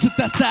बार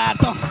जुत्ता सार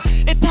त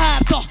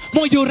यथार्थ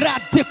म यो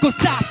राज्यको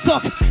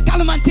शासक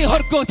कालो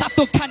मान्छेहरूको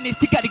सातो खाने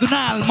सिकारीको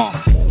नाल म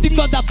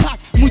तिमीभन्दा भाग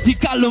मुजी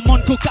कालो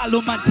मनको कालो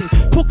मान्छे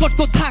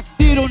फोकटको थाक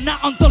तेरो ना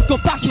अञ्चलको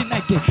पाखे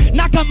नाइटे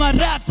नाकामा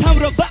राज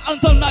हाम्रो बा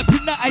अञ्चलमा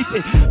भिन्न आइছে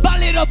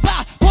बालेर बा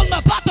फलमा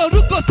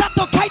पातहरूको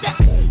सातो खाइदे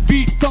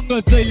बीटसँग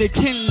जहिले मैले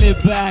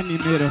खेल्ने बानी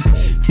मेरो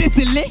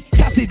त्यसैले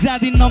खासै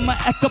जाँदिन म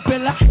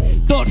एकापेला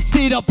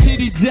तर्सेर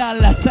फेरि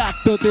जाला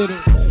सातो तेरो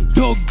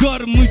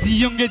ढोगर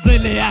मुजी यङ्गे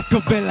जहिले आएको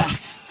बेला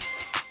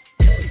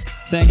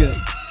थ्याङ्क यू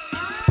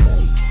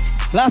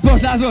लास्ट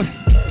वर्ड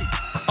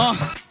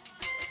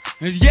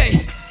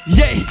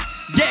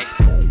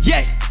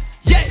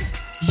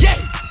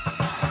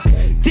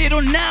तेरो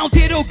नाउँ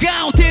तेरो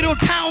गाउँ तेरो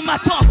ठाउँमा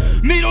छ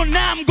मेरो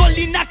नाम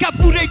गल्ली नाका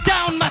पुरै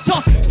टाउनमा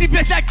छ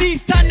सिपेसलाई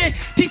टिस थान्ने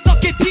टिस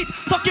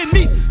सके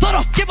मिस तर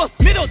केवल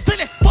मेरो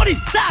जहिले बढी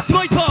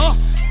साथमै छ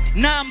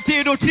नाम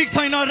तेरो ठिक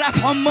छैन राख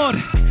हमर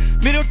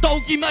मेरो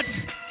टाउकीमा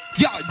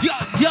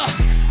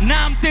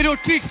नाम तेरो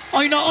ठिक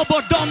होइन अब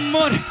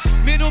डम्मर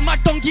मेरोमा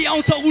टङ्की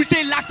आउँछ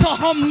उल्टै लाग्छ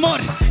हमर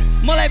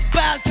मलाई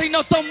बाल छैन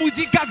त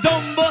मुजिका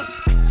डम्बर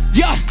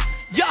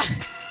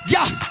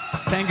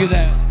थ्याङ्क यू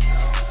दाइ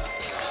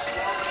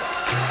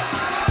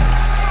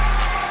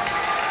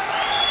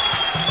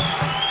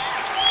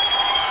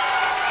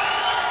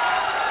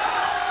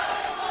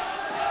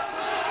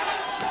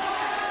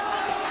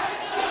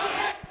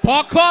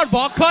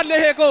भर्खर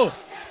लेखेको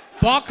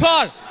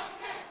भर्खर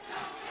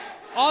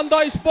on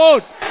the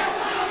spot.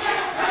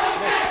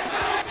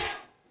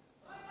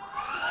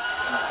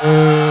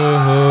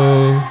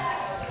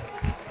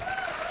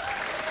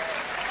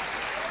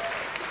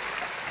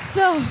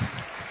 So,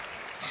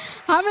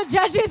 हाम्रो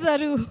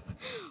जजेसहरू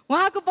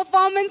उहाँको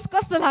परफर्मेन्स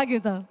कस्तो लाग्यो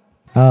त?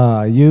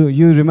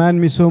 You remind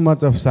me so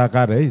much of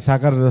साकार है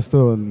साकार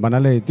जस्तो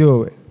भन्नाले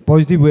त्यो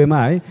पोजिटिभ वेमा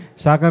है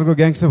साकारको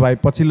ग्याङ्स्टर भाइ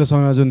पछिल्लो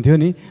समयमा जुन थियो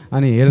नि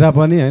अनि हेर्दा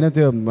पनि होइन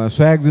त्यो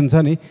स्वयाग जुन छ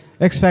नि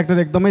एक्स फ्याक्टर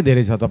एकदमै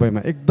धेरै छ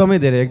तपाईँमा एकदमै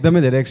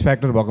धेरै एक्स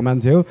फ्याक्टर भएको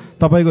मान्छे हो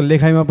तपाईँको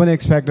लेखाइमा पनि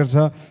एक्स फ्याक्टर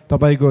छ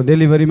तपाईँको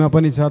डेलिभरीमा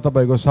पनि छ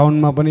तपाईँको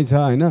साउन्डमा पनि छ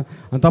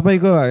होइन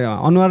तपाईँको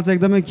अनुहार चाहिँ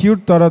एकदमै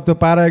क्युट तर त्यो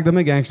पारा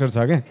एकदमै ग्याङ्स्टर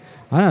छ क्या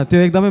होइन त्यो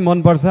एकदमै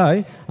मनपर्छ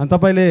है अनि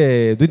तपाईँले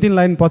 2-3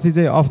 लाइन पछि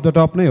चाहिँ अफ द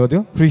टप नै हो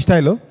त्यो फ्री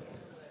स्टाइल हो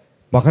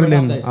भर्खरै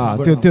लेख्नु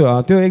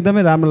त्यो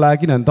एकदमै राम्रो लाग्यो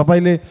किनभने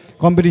तपाईँले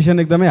कम्पिटिसन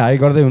एकदमै हाई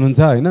गर्दै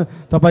हुनुहुन्छ होइन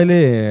तपाईँले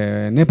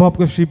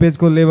नेपपको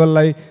श्रीपेजको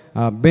लेभललाई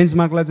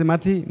बेन्चमार्कलाई चाहिँ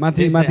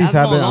माथि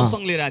सार्दै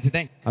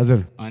हजुर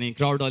अनि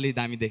क्राउड अलि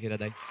दामी देखेर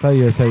दाइ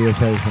सही हो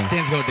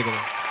चेन्ज गरिदिएको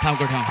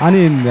ठाउँको ठाउँ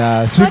अनि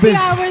श्रीपेज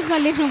आवर्समा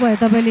लेख्नु भयो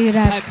तपाईँले यो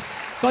र्याप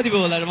कति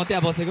भयो होला र म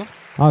त्यहाँ बसेको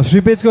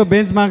श्रीपेजको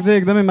बेन्चमार्क चाहिँ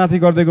एकदमै माथि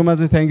गरिदिएकोमा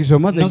चाहिँ थ्याङ्क यू सो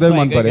मच एकदमै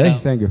मन पर्यो है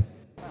थ्याङ्क यू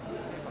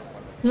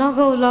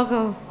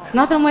लगाऊ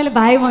नत्र मैले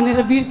भाइ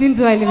भनेर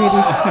बिर्सिन्छु अहिले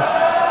फेरि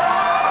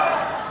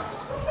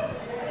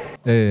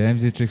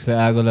एमजी ट्रिक्सलाई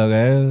आगो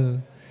लगायो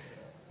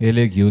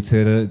यसले घिउ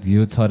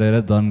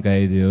छरेर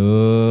दन्काइदियो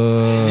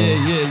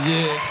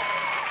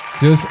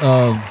जस्ट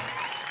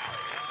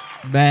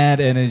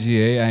ब्याड एनर्जी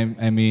है आई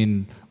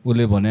मिन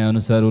उसले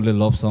भनेअनुसार उसले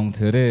लभ सङ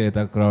थियो अरे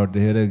यता क्राउड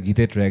देखेर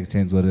गीतै ट्र्याक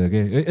चेन्ज गरिदियो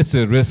कि इट्स अ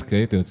रिस्क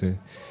है त्यो चाहिँ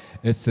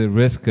इट्स अ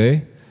रिस्क है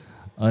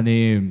अनि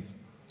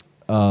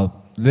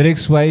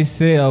लिरिक्स वाइज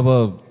चाहिँ अब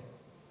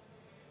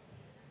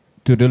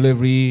त्यो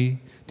डेलिभरी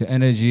त्यो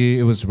energy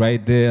it was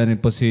right they अनि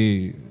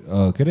पछि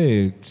के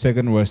अरे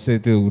सेकेन्ड वर्स चाहिँ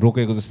त्यो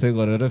रोकेको जस्तै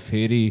गरेर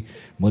फेरि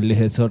मैले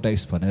लेखेछ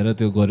टाइप्स भनेर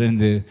त्यो गऱ्यो नि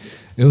त्यो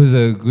it was a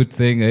good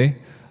thing है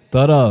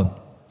तर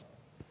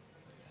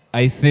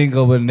आई थिङ्क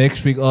अब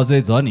नेक्स्ट विक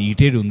अझै झन्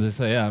हिटेड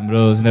हुँदैछ है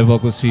हाम्रो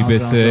नेपपको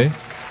श्रीपेज चाहिँ है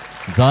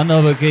झन्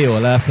अब केही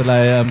होला जस्तो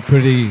लाग्यो आइ am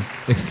pretty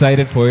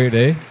excited for it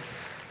है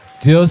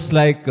जस्ट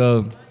लाइक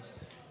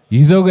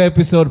हिजोको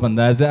एपिसोड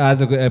भन्दा चाहिँ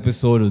आजको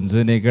एपिसोड हुन्छ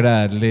नि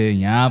केटाहरूले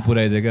यहाँ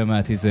पुऱ्याइदियो क्या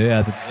माथि चाहिँ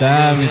आज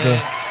दामी छ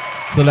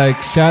so like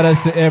shout out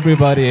to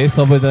everybody है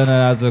सबैजना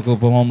आजको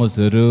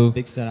पर्फर्मेन्सहरू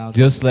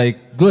just like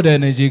good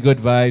energy good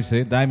vibes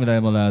है दामी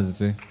लाग्यो मलाई आज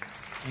चाहिँ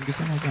थ्याङ्क यू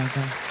सो मच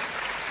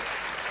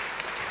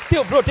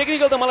त्यो ब्रो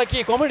टेक्निकल त मलाई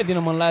के कमेन्ट दिन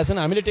मन लागेको छैन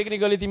हामीले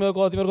टेक्निकली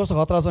तिमीहरूको कस्तो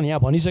खतरा छन्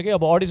यहाँ भनिसक्यो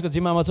अब अडियन्सको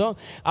जिम्मामा छ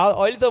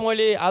अहिले त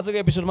मैले आजको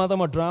एपिसोडमा त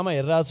म ड्रामा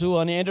हेरिरहेको छु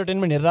अनि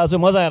एन्टरटेनमेन्ट हेरिरहेको छु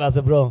मजा आइरहेको छ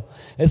bro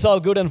it's all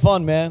good and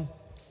fun man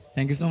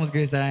thank you so much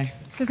Girish दाइ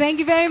so thank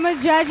you very much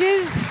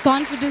जजेस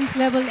कन्फिडेन्स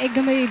लेभल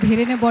एकदमै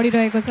धेरै नै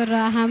बढिरहेको छ र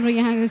हाम्रो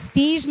यहाँ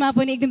स्टेजमा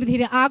पनि एकदमै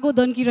धेरै आगो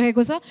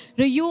दन्किरहेको छ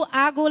र यो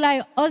आगोलाई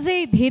अझै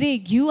धेरै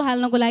घिउ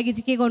हाल्नको लागि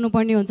चाहिँ के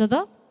गर्नुपर्ने हुन्छ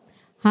त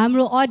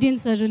हाम्रो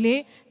अडियन्सहरूले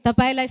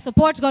तपाईँलाई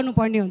सपोर्ट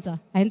गर्नुपर्ने हुन्छ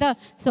होइन त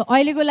सो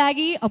अहिलेको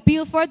लागि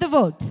अपिल फर द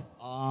भोट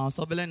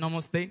सबैलाई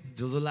नमस्ते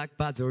जो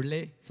लाग्पा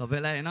जोडले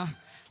सबैलाई होइन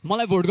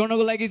मलाई भोट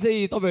गर्नको लागि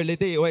चाहिँ तपाईँहरूले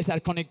त्यही ओएसआर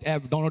कनेक्ट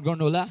एप डाउनलोड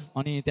गर्नु होला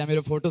अनि त्यहाँ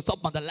मेरो फोटो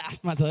सबभन्दा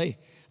लास्टमा छ है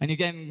अनि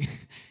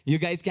you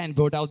guys can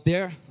vote out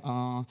there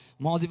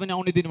म अझै पनि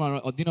आउने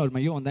दिनहरूमा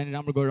योभन्दा नि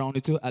राम्रो गरेर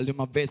आउने छु I do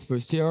my best for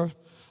sure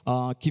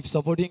keep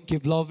supporting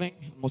keep loving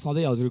म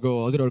सधैँ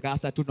हजुरहरूको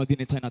आशा टुट्न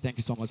दिने छैन थ्याङ्क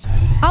यू सो मच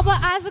अब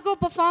आजको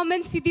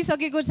पर्फर्मेन्स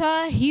सिद्धिसकेको छ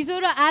हिजो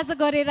र आज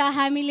गरेर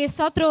हामीले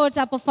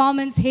 17वटा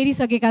पर्फर्मेन्स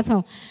हेरिसकेका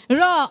छौँ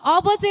र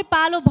अब चाहिँ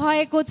पालो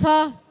भएको छ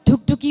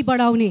ढुकढुकी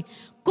बढाउने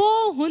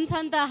को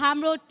हुन्छन् त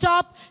हाम्रो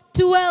टप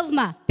 12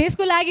 मा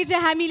त्यसको लागि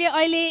चाहिँ हामीले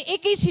अहिले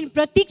एकैछिन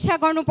प्रतीक्षा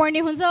गर्नुपर्ने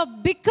हुन्छ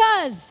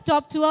बिकज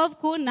टप 12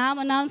 को नाम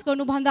अनाउन्स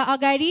गर्नुभन्दा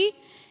अगाडि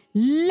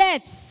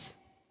let's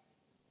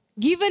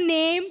give a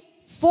name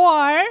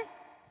for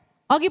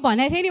अघि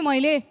भनेको थिएँ नि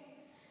मैले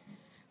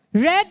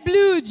Red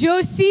Blue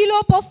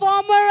Josilo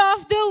Performer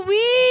of the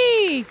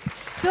Week.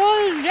 So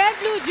Red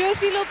Blue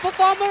Josilo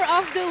Performer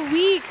of the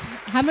Week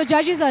हाम्रो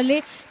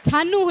जजेसहरुले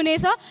छान्नु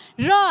हुनेछ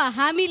र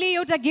हामीले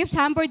एउटा gift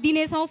hamper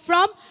दिनेछौं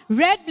from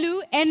Red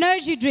Blue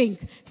Energy Drink.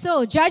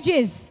 So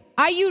judges,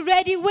 are you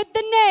ready with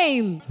the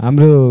name?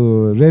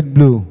 हाम्रो Red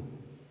Blue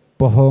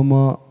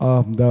Performer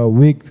of the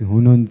Week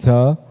हुनुहुन्छ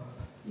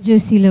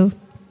Josilo.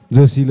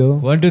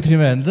 1 2 3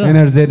 मा हेर्नु त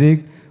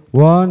Energetic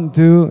 1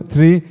 2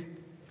 3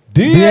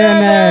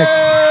 DNX.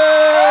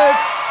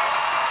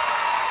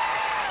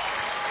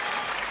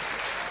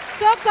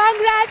 So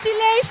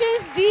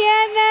congratulations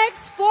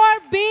DNX for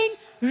being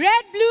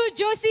Red Blue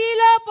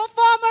Josilo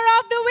Performer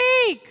of the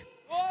Week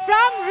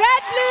from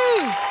Red Blue.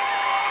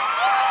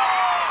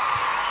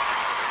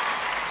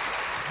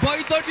 Boy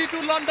 30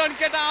 to London,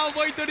 get out,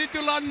 boy 30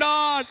 to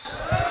London.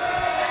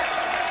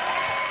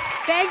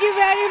 Thank you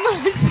very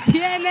much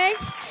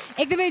DNX.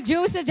 एकदमै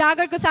जोश र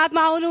जागरको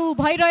साथमा आउनु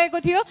भइरहेको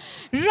थियो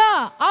र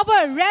अब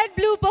red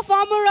blue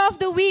performer of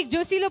the week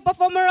जोसिलो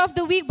performer of the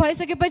week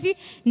भइसकेपछि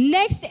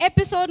नेक्स्ट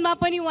एपिसोडमा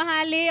पनि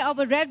उहाँले अब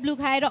रेड ब्लू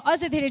खाएर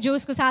अझै धेरै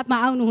जोशको साथमा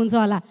आउनुहुन्छ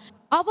होला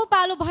अब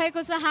पालो भएको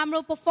छ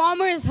हाम्रो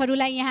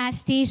परफर्मर्सहरूलाई यहाँ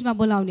स्टेजमा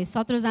बोलाउने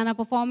 17 जना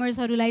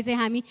परफर्मर्सहरूलाई चाहिँ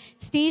हामी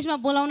स्टेजमा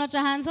बोलाउन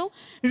चाहन्छौं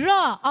र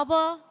अब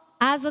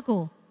आजको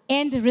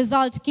एन्ड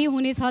रिजल्ट के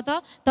हुनेछ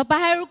त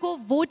तपाईहरुको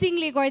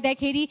भोटिङले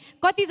गर्दाखेरि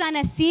कति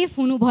जना सेफ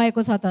हुनु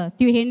भएको छ त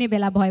त्यो हेर्ने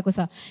बेला भएको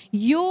छ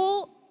यो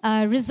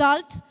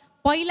रिजल्ट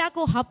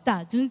पहिलाको हप्ता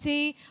जुन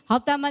चाहिँ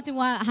हप्तामा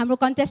चाहिँ हाम्रो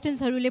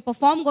कन्टेस्टेन्ट्सहरुले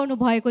परफर्म गर्नु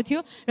भएको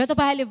थियो र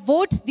तपाईहरुले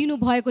भोट दिनु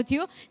भएको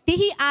थियो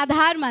त्यही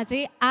आधारमा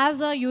चाहिँ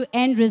आज यो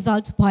एन्ड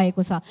रिजल्ट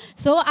भएको छ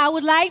so I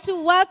would like to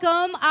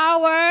welcome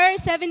our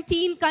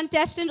 17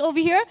 contestant over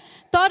here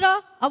तर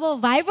अब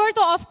भाइभर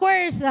त अफ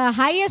कोर्स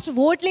हाईएस्ट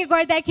भोटले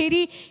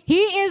गर्दाखेरि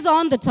he is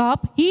on the top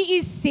he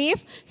is safe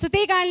so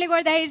त्यही कारणले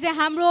गर्दाखेरि चाहिँ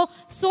हाम्रो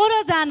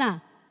 16 जना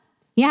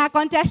यहाँ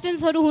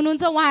कन्टेस्टेन्ट्सहरु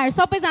हुनुहुन्छ उहाँहरु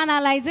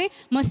सबैजनालाई चाहिँ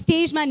म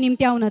स्टेजमा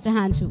निम्त्याउन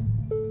चाहन्छु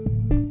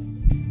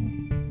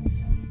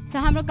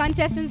हाम्रो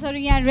कन्टेस्टेन्ट्सहरु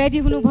यहाँ रेडी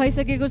हुनु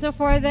भइसकेको छ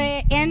फर द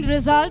एन्ड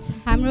रिजल्ट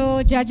हाम्रो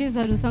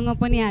जजेसहरुसँग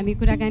पनि हामी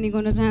कुराकानी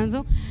गर्न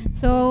चाहन्छौं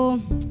सो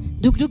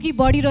ढुकढुकी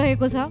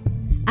बढिरहेको छ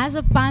आज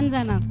 5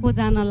 जना को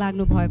जान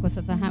लाग्नु भएको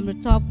छ त हाम्रो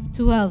टप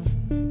 12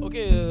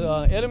 ओके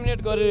एलिमिनेट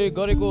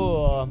गरेको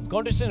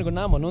कन्टेस्टेन्टको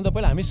नाम भन्नु त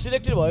पहिला हामी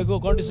सिलेक्टेड भएको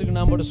कन्टेस्टेन्टको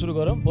नामबाट सुरु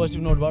गरौँ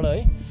पोजिटिभ नोटबाट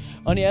है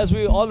अनि as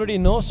we already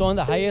no so on the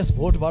highest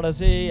भोटबाट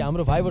चाहिँ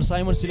हाम्रो भाइबर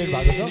साइमन सिलेक्ट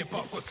भएको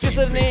छ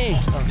त्यसरी नै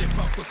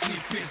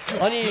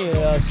अनि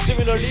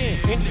सिमिलरली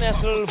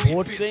इन्टरनेसनल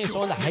भोट चाहिँ सो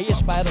अन द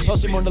हाईएस्ट पाएर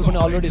शशि मण्डल पनि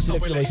अलरेडी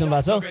सिलेक्टेड भइसक्नु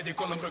भएको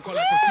छ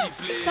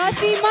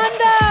शशि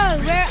मण्डल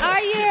वेयर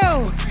आर यु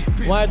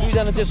उहाँ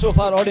दुईजना चाहिँ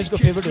सोफार अडियन्सको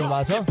फेभरेट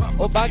हुनुभएको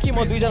छ ओ बाँकी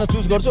म दुईजना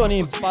चुज गर्छु अनि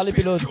पाले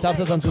पिलो 4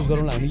 जना चुज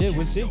गरौँला हामीले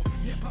will see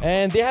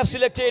and they have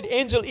selected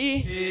angel ई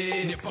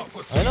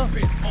हैन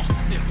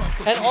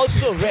एन्ड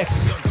अल्सो रेक्स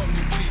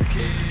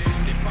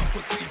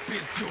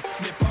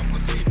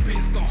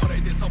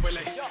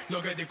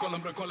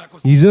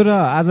हिजो र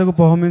आजको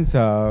पर्फर्मेन्स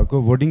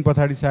को भोटिङ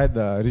पछाडि सायद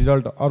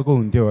रिजल्ट अर्को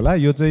हुन्थ्यो होला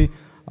यो चाहिँ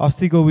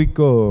अस्तिको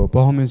विकको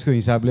पर्फर्मेन्सको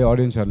हिसाबले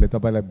अडियन्सहरूले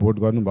तपाईलाई भोट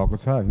गर्नुभएको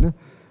छ हैन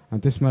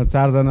त्यसमा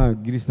 4 जना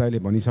गिरीश दाइले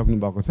भनिसक्नु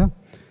भएको छ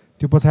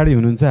त्यो पछाडि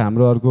हुनुहुन्छ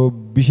हाम्रो अर्को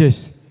विशेष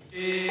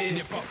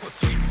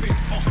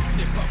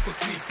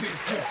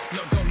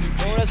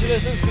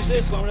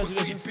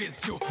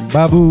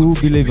बाबु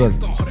बिलेभर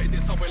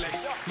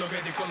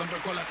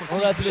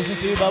Congratulations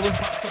to you, Babu.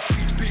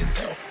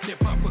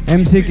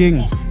 MC King.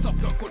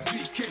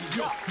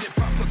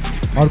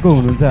 अर्को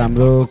हुनुहुन्छ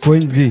हाम्रो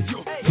कोइन जी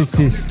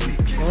 66.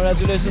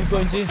 Congratulations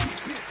कोइन जी.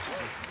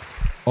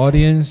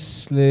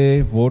 ऑडियन्सले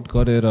भोट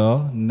गरेर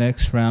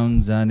नेक्स्ट राउन्ड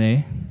जाने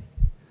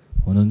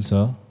हुनुहुन्छ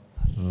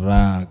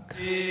राग.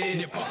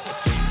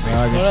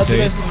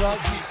 Congratulations राग.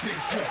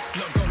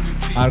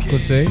 अर्को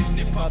चाहिँ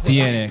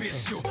DNX.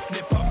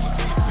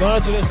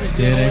 Congratulations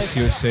DNX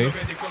you say.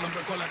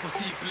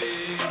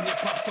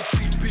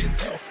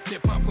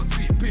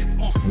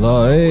 ल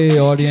है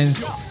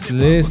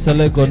ऑडियन्सले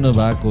सेलेक्ट गर्नु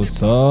भएको छ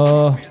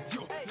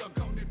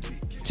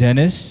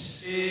जेनिस.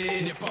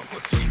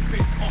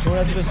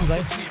 Congratulations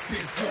भाइ.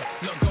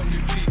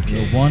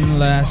 The one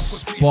last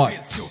spot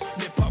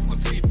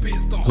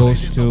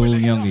goes to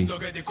Youngie.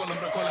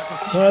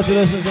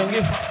 Congratulations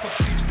Youngie.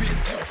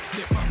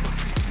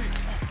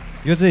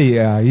 यो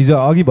चाहिँ हिजो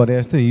अघि भने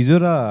जस्तो हिजो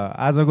र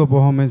आजको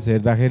पर्फर्मेन्स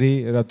हेर्दाखेरि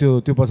र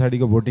त्यो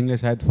पछाडिको भोटिङले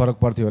सायद फरक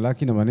पर्थ्यो होला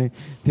किनभने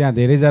त्यहाँ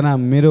धेरैजना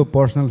मेरो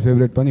पर्सनल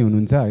फेभरेट पनि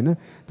हुनुहुन्छ हैन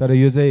तर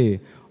यो चाहिँ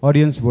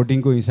अडियन्स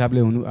भोटिङको हिसाबले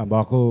हुनु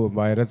भएको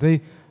भएर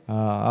चाहिँ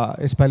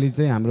यसपालि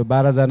चाहिँ हाम्रो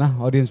 12 जना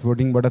अडियन्स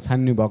भोटिङबाट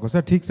छान्नु भएको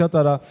छ ठीक छ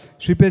तर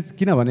श्रीपेज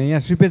किनभने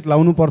यहाँ श्रीपेज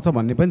लाउनु पर्छ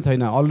भन्ने पनि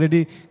छैन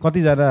अलरेडी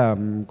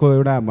कतिजनाको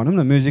एउटा भनौँ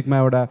न म्युजिकमा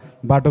एउटा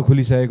बाटो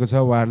खुलिसकेको छ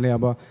उहाँहरूले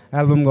अब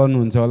एल्बम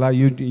गर्नुहुन्छ होला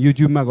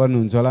युट्युबमा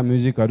गर्नुहुन्छ होला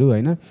म्युजिकहरू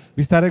हैन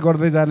बिस्तारै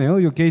गर्दै जाने हो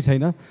यो केही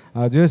छैन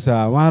जस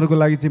उहाँहरूको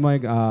लागि चाहिँ म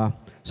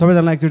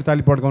सबैजनालाई एकचोटि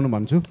ताली पड्काउनु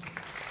भन्छु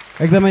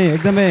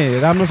एकदमै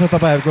राम्रो छ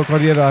तपाईहरुको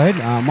करियर अहेड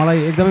मलाई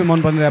एकदमै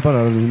मनपर्ने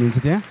र्यापरहरू हुनुहुन्छ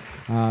त्यहाँ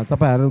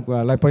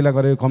तपाईहरुलाई पहिला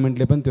गरेको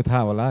कमेन्टले पनि त्यो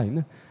थाहा होला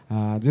हैन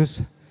जस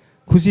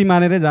खुसी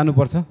मानेरै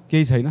जानुपर्छ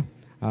केही छैन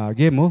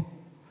गेम हो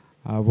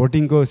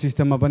भोटिङको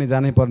सिस्टममा पनि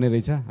जानै पर्ने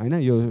रहेछ हैन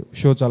यो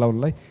शो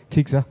चलाउनलाई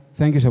ठीक छ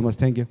thank you so much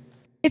thank you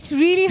It's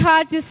really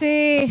hard to say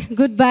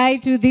goodbye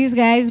to these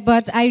guys,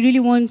 but I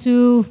really want to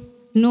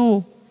know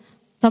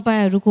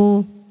तपाईहरुको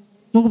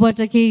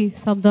मुखबाट केही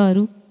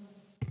शब्दहरु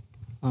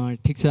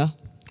ठीक छ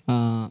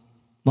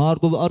म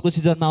अर्को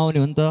सिजनमा आउने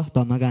हो नि त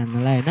धमाका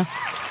हान्नलाई हैन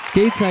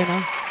केही छैन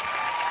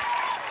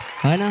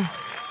हैन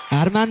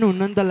हार मान्नु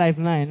हुन्न नि त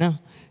लाइफमा हैन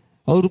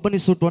अरु पनि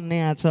सुट बन्ने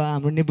आछ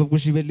हाम्रो नेपको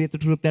शिविरले यति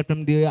ठुलो प्लेटफर्म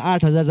दियो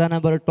 8000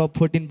 जनाबाट टप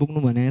 14 पुग्नु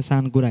भने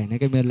सानो कुरा हैन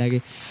के मेरो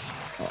लागि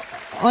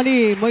अनि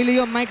मैले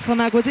यो माइक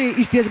समाएको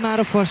चाहिँ स्टेजमा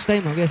आएर फर्स्ट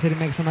टाइम हो के यसरी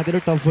माइक समातेर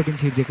टप 14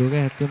 सिट दिएको के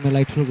त्यो मेरो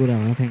लागि ठुलो कुरा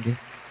हो थ्यांक यू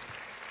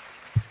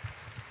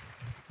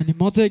अनि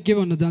म चाहिँ के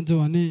भन्न चाहन्छु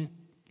भने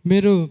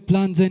मेरो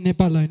प्लान चाहिँ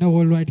नेपाल हैन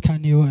वर्ल्ड वाइड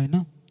खाने हो हैन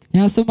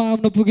यहाँसम्म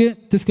आउन पुगे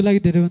त्यसको लागि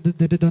धेरै भन्दा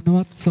धेरै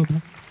धन्यवाद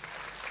सबलाई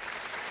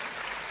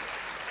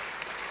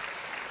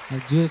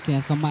जोस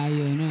यहाँसम्म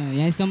आयो हैन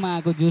यहाँसम्म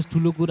आएको जोस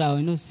ठुलो कुरा हो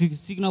हैन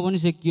सिक्न पनि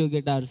सकियो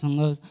केटाहरुसँग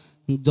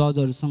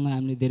जजहरुसँग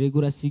हामीले धेरै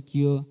कुरा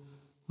सिकियो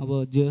अब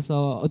जोस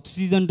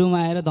सिजन 2 मा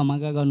आएर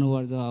धमाका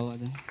गर्नुपर्छ अब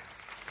चाहिँ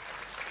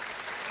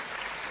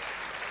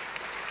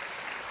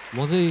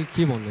म चाहिँ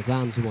के भन्न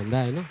चाहन्छु भन्दा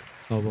हैन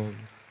अब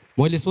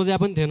मैले सोचे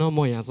पनि थिएन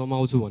म यहाँसम्म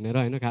आउँछु भनेर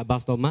हैन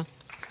वास्तवमा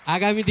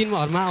आगामी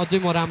दिनहरुमा अझै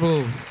म राम्रो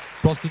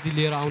प्रस्तुति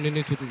लिएर आउने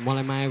नै छु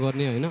मलाई माया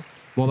गर्ने हैन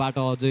मबाट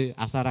अझै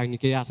आशा राख्ने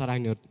केही आशा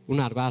राख्ने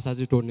उनीहरुको आशा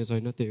चाहिँ टोड्ने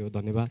छैन त्यही हो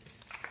धन्यवाद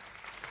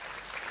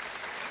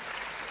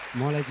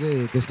मलाई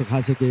चाहिँ त्यस्तो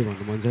खासै केही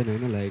भन्नु मन छैन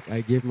हैन like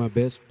I give my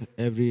best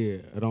every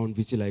round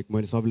पछि लाइक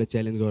मैले सबैलाई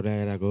च्यालेन्ज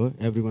गरेर आएको हो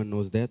एभ्रीवन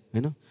नोज द्याट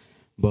हैन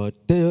बट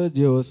त्यही हो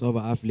जे होस् अब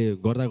आफूले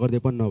गर्दा गर्दै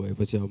पनि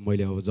नभएपछि अब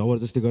मैले अब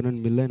जबरजस्ती गर्न पनि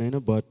मिल्दैन हैन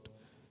बट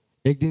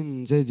एक दिन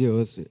चाहिँ जे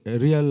होस्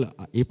रियल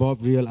हिपहप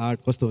रियल आर्ट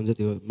कस्तो हुन्छ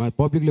त्यो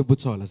पब्लिकले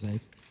बुझ्छ होला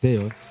सायद त्यही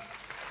हो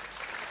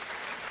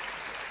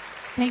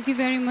thank you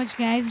very much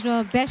guys र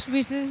बेस्ट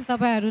विशेस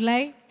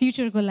तपाईहरुलाई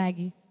फ्युचरको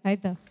लागि है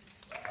त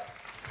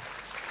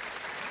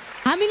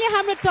हामीले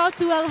हाम्रो टप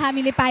 12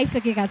 हामीले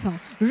पाइसकेका छौं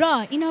र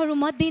यिनीहरु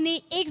मध्ये नै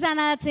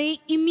एकजना चाहिँ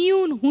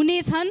इम्युन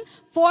हुनेछन्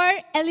फर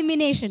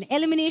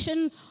एलिमिनेसन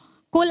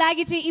को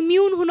लागि चाहिँ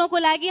इम्युन हुनको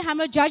लागि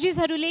हाम्रो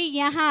जजेसहरुले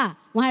यहाँ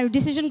उहाँहरु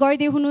डिसिजन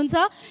गर्दै हुनुहुन्छ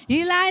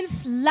रिलायन्स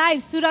लाइभ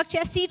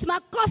सुरक्षा सिटमा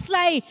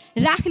कसलाई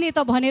राख्ने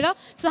त भनेर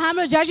सो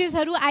हाम्रो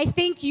जजेसहरु I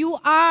think you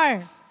are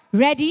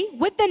ready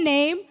with the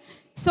name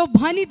so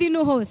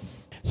भनिदिनुहोस्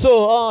सो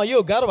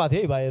यो गाह्रो भएको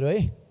थियो है भाइहरु है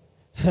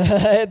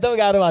एकदम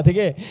गाह्रो भएको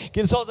थियो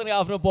किन सबैजनाको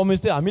आफ्नो पर्फर्मेन्स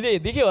थियो हामीले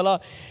देख्यो होला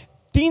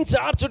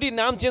 3-4 चोटी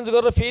नाम चेन्ज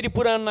गरेर फेरि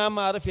पुरानो नाम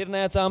आएर फेरि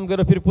नयाँ चाम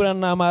गरेर फेरि पुरानो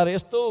नाम आएर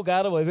यस्तो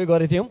गाह्रो भए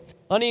गरेको थियौँ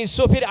अनि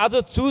सो फेरि आज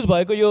चुज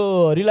भएको यो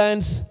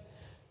रिलायन्स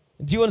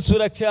जीवन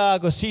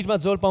सुरक्षाको सिटमा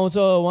जोड पाउँछ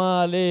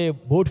उहाँले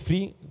भोट फ्री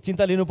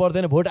चिन्ता लिनु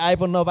पर्दैन भोट आए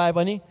पनि नपाए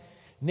पनि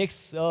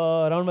नेक्स्ट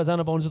राउन्डमा जान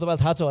पाउनुहुन्छ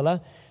तपाईँलाई थाहा छ होला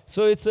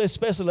सो इट्स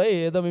स्पेसल है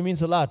एकदम इट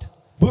मिन्स अ लट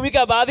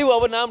भूमिका बादी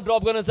अब नाम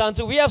ड्रप गर्न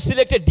चाहन्छु we have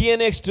selected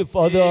डिएनएक्स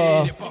for the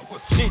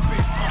seat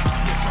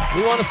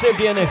we want to save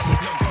डिएनएक्स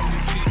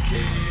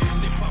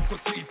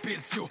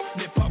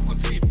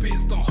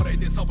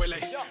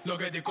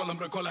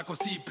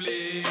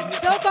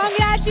So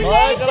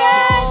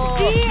congratulations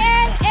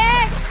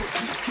DNX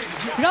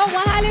र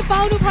उहाँले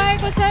पाउनु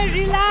भएको छ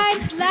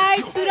रिलायन्स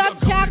लाइभ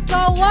सुरक्षा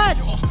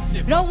कवच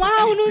र उहाँ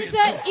हुनुहुन्छ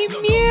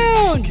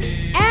इम्युन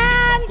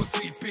एन्ड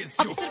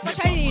अब यसरी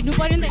पछाडि हेर्नु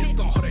पर्यो नि त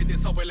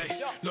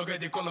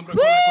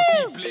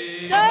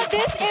So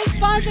this is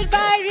sponsored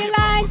by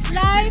Reliance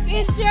Life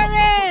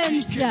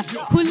Insurance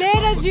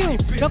खुलेर जिउ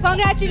र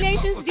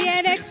congratulations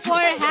DNX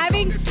for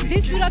having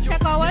this सुरक्षा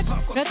कवच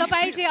र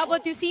तपाई चाहिँ अब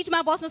त्यो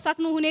सिटमा बस्न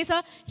सक्नु हुनेछ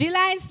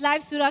रिलायन्स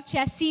लाइफ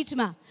सुरक्षा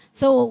सिटमा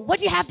So what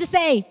do you have to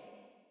say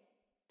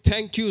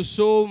Thank you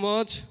so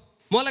much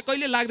मलाई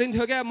कहिले लाग्दैन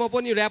थियो क्या म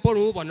पनि र्यापर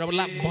हुँ भनेर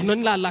भन्न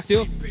नि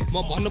लाग्थ्यो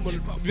म भन्न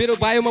मेरो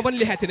बायोमा पनि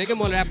लेखेको थिएन क्या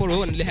म र्यापर हो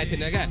भनेर लेखेको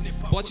थिएन क्या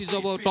पछि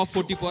जब टप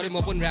 40 परे म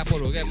पनि र्यापर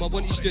हो क्या म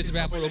पनि स्टेज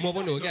र्यापर हो म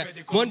पनि हो क्या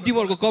म पनि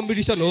तिमीहरूको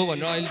कम्पिटिसन हो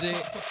भनेर अहिले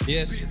चाहिँ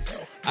यस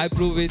आई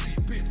प्रुभ इट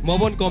म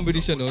पनि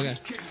कम्पिटिसन हो क्या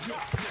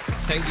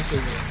thank you so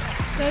much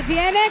So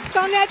DNX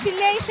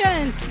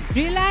congratulations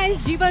Reliance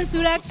जीवन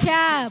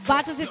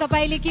सुरक्षाबाट चाहिँ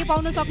तपाईले के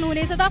पाउन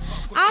सक्नुहुनेछ त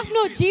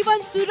आफ्नो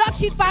जीवन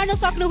सुरक्षित पार्न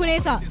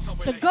सक्नुहुनेछ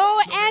So go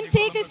and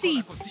take a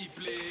seat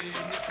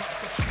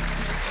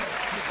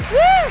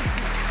Woo!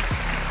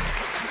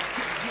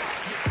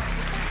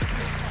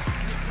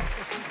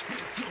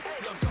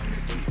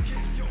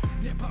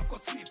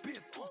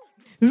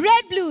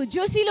 Red Blue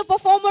जोसिलो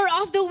performer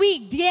of the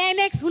week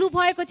DNX हुनु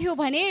भएको थियो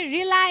भने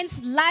रिलायन्स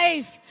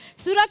लाइफ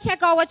सुरक्षा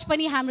कवच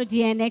पनि हाम्रो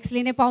DNX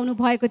ले नै पाउनु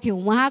भएको थियो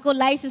उहाँको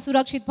लाइफ चाहिँ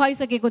सुरक्षित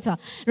भइसकेको छ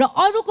र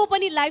अरूको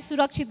पनि लाइफ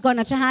सुरक्षित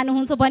गर्न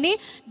चाहनुहुन्छ भने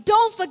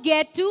don't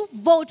forget to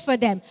vote for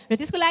them र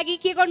त्यसको लागि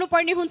के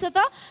गर्नुपर्ने हुन्छ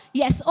त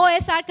यस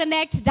OSR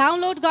कनेक्ट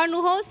डाउनलोड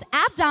गर्नुहोस्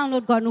एप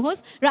डाउनलोड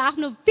गर्नुहोस् र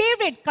आफ्नो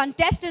फेभरेट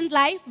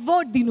कन्टेस्टेन्टलाई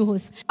भोट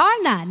दिनुहोस्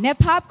ARNA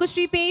Nephop को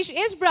Shreepech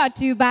is brought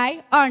to you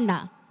by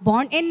ARNA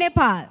Born in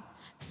Nepal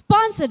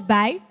Sponsored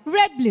by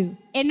Red Blue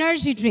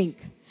Energy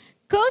Drink.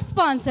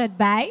 Co-sponsored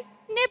by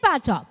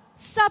Nepatop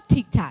Sab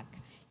Thik Thak.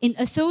 In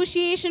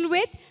association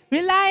with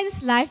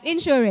Reliance Life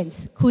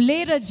Insurance,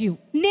 Khulera Jiu,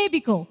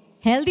 Nebico,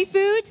 Healthy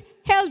Food,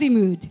 Healthy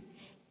Mood.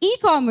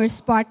 E-commerce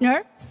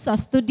partner,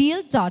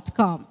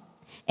 sastodeal.com.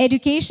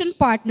 Education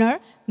partner,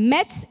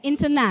 Mets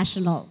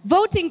International.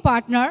 Voting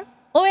partner,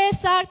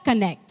 OSR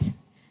Connect.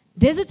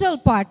 Digital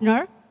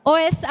partner,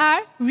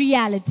 OSR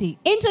Reality.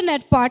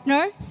 Internet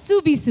partner,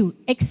 Subisu,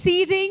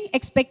 Exceeding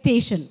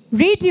Expectation.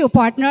 Radio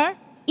partner,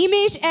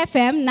 Image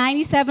FM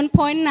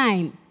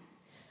 97.9.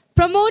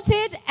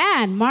 Promoted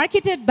and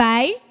marketed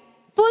by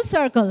Full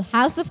Circle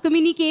House of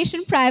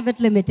Communication Private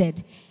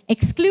Limited.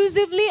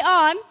 Exclusively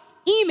on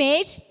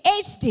Image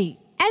HD.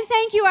 And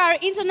thank you our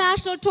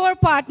international tour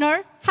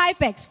partner,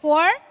 Hypex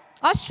for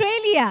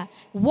Australia.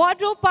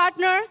 Wardrobe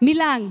partner,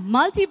 Milang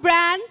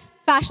Multi-Brand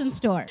Fashion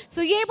Store.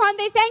 So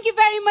thank you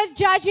very much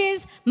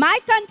judges, my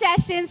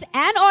contestants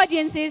and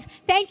audiences.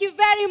 Thank you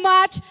very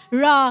much.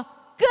 Ra,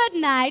 good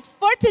night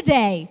for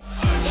today.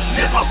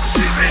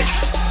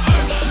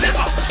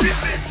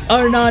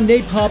 ARNA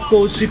Nephop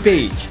ko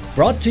Shreepech,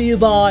 brought to you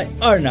by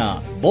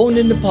ARNA, born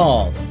in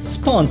Nepal,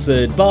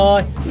 sponsored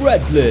by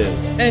Red Blue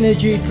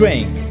Energy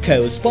Drink,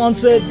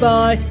 co-sponsored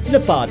by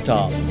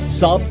Nepatop,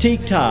 Sab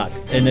Thik Thak,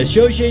 in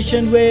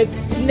association with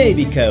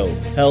Nebico,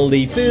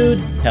 Healthy Food,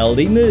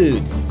 Healthy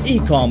Mood,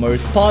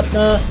 e-commerce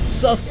partner,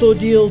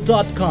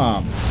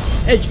 sastodeal.com,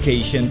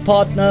 education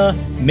partner,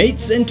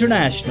 Mates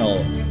International,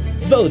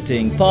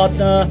 voting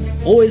partner,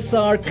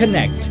 OSR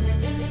Connect,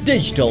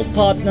 digital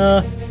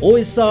partner,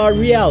 OSR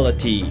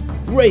Reality,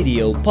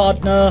 radio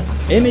partner,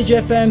 Image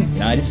FM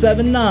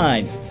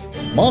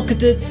 97.9,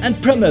 marketed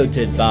and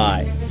promoted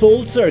by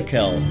Full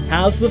Circle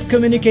House of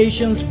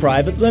Communications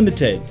Private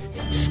Limited,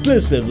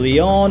 exclusively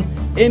on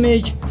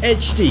Image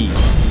HD.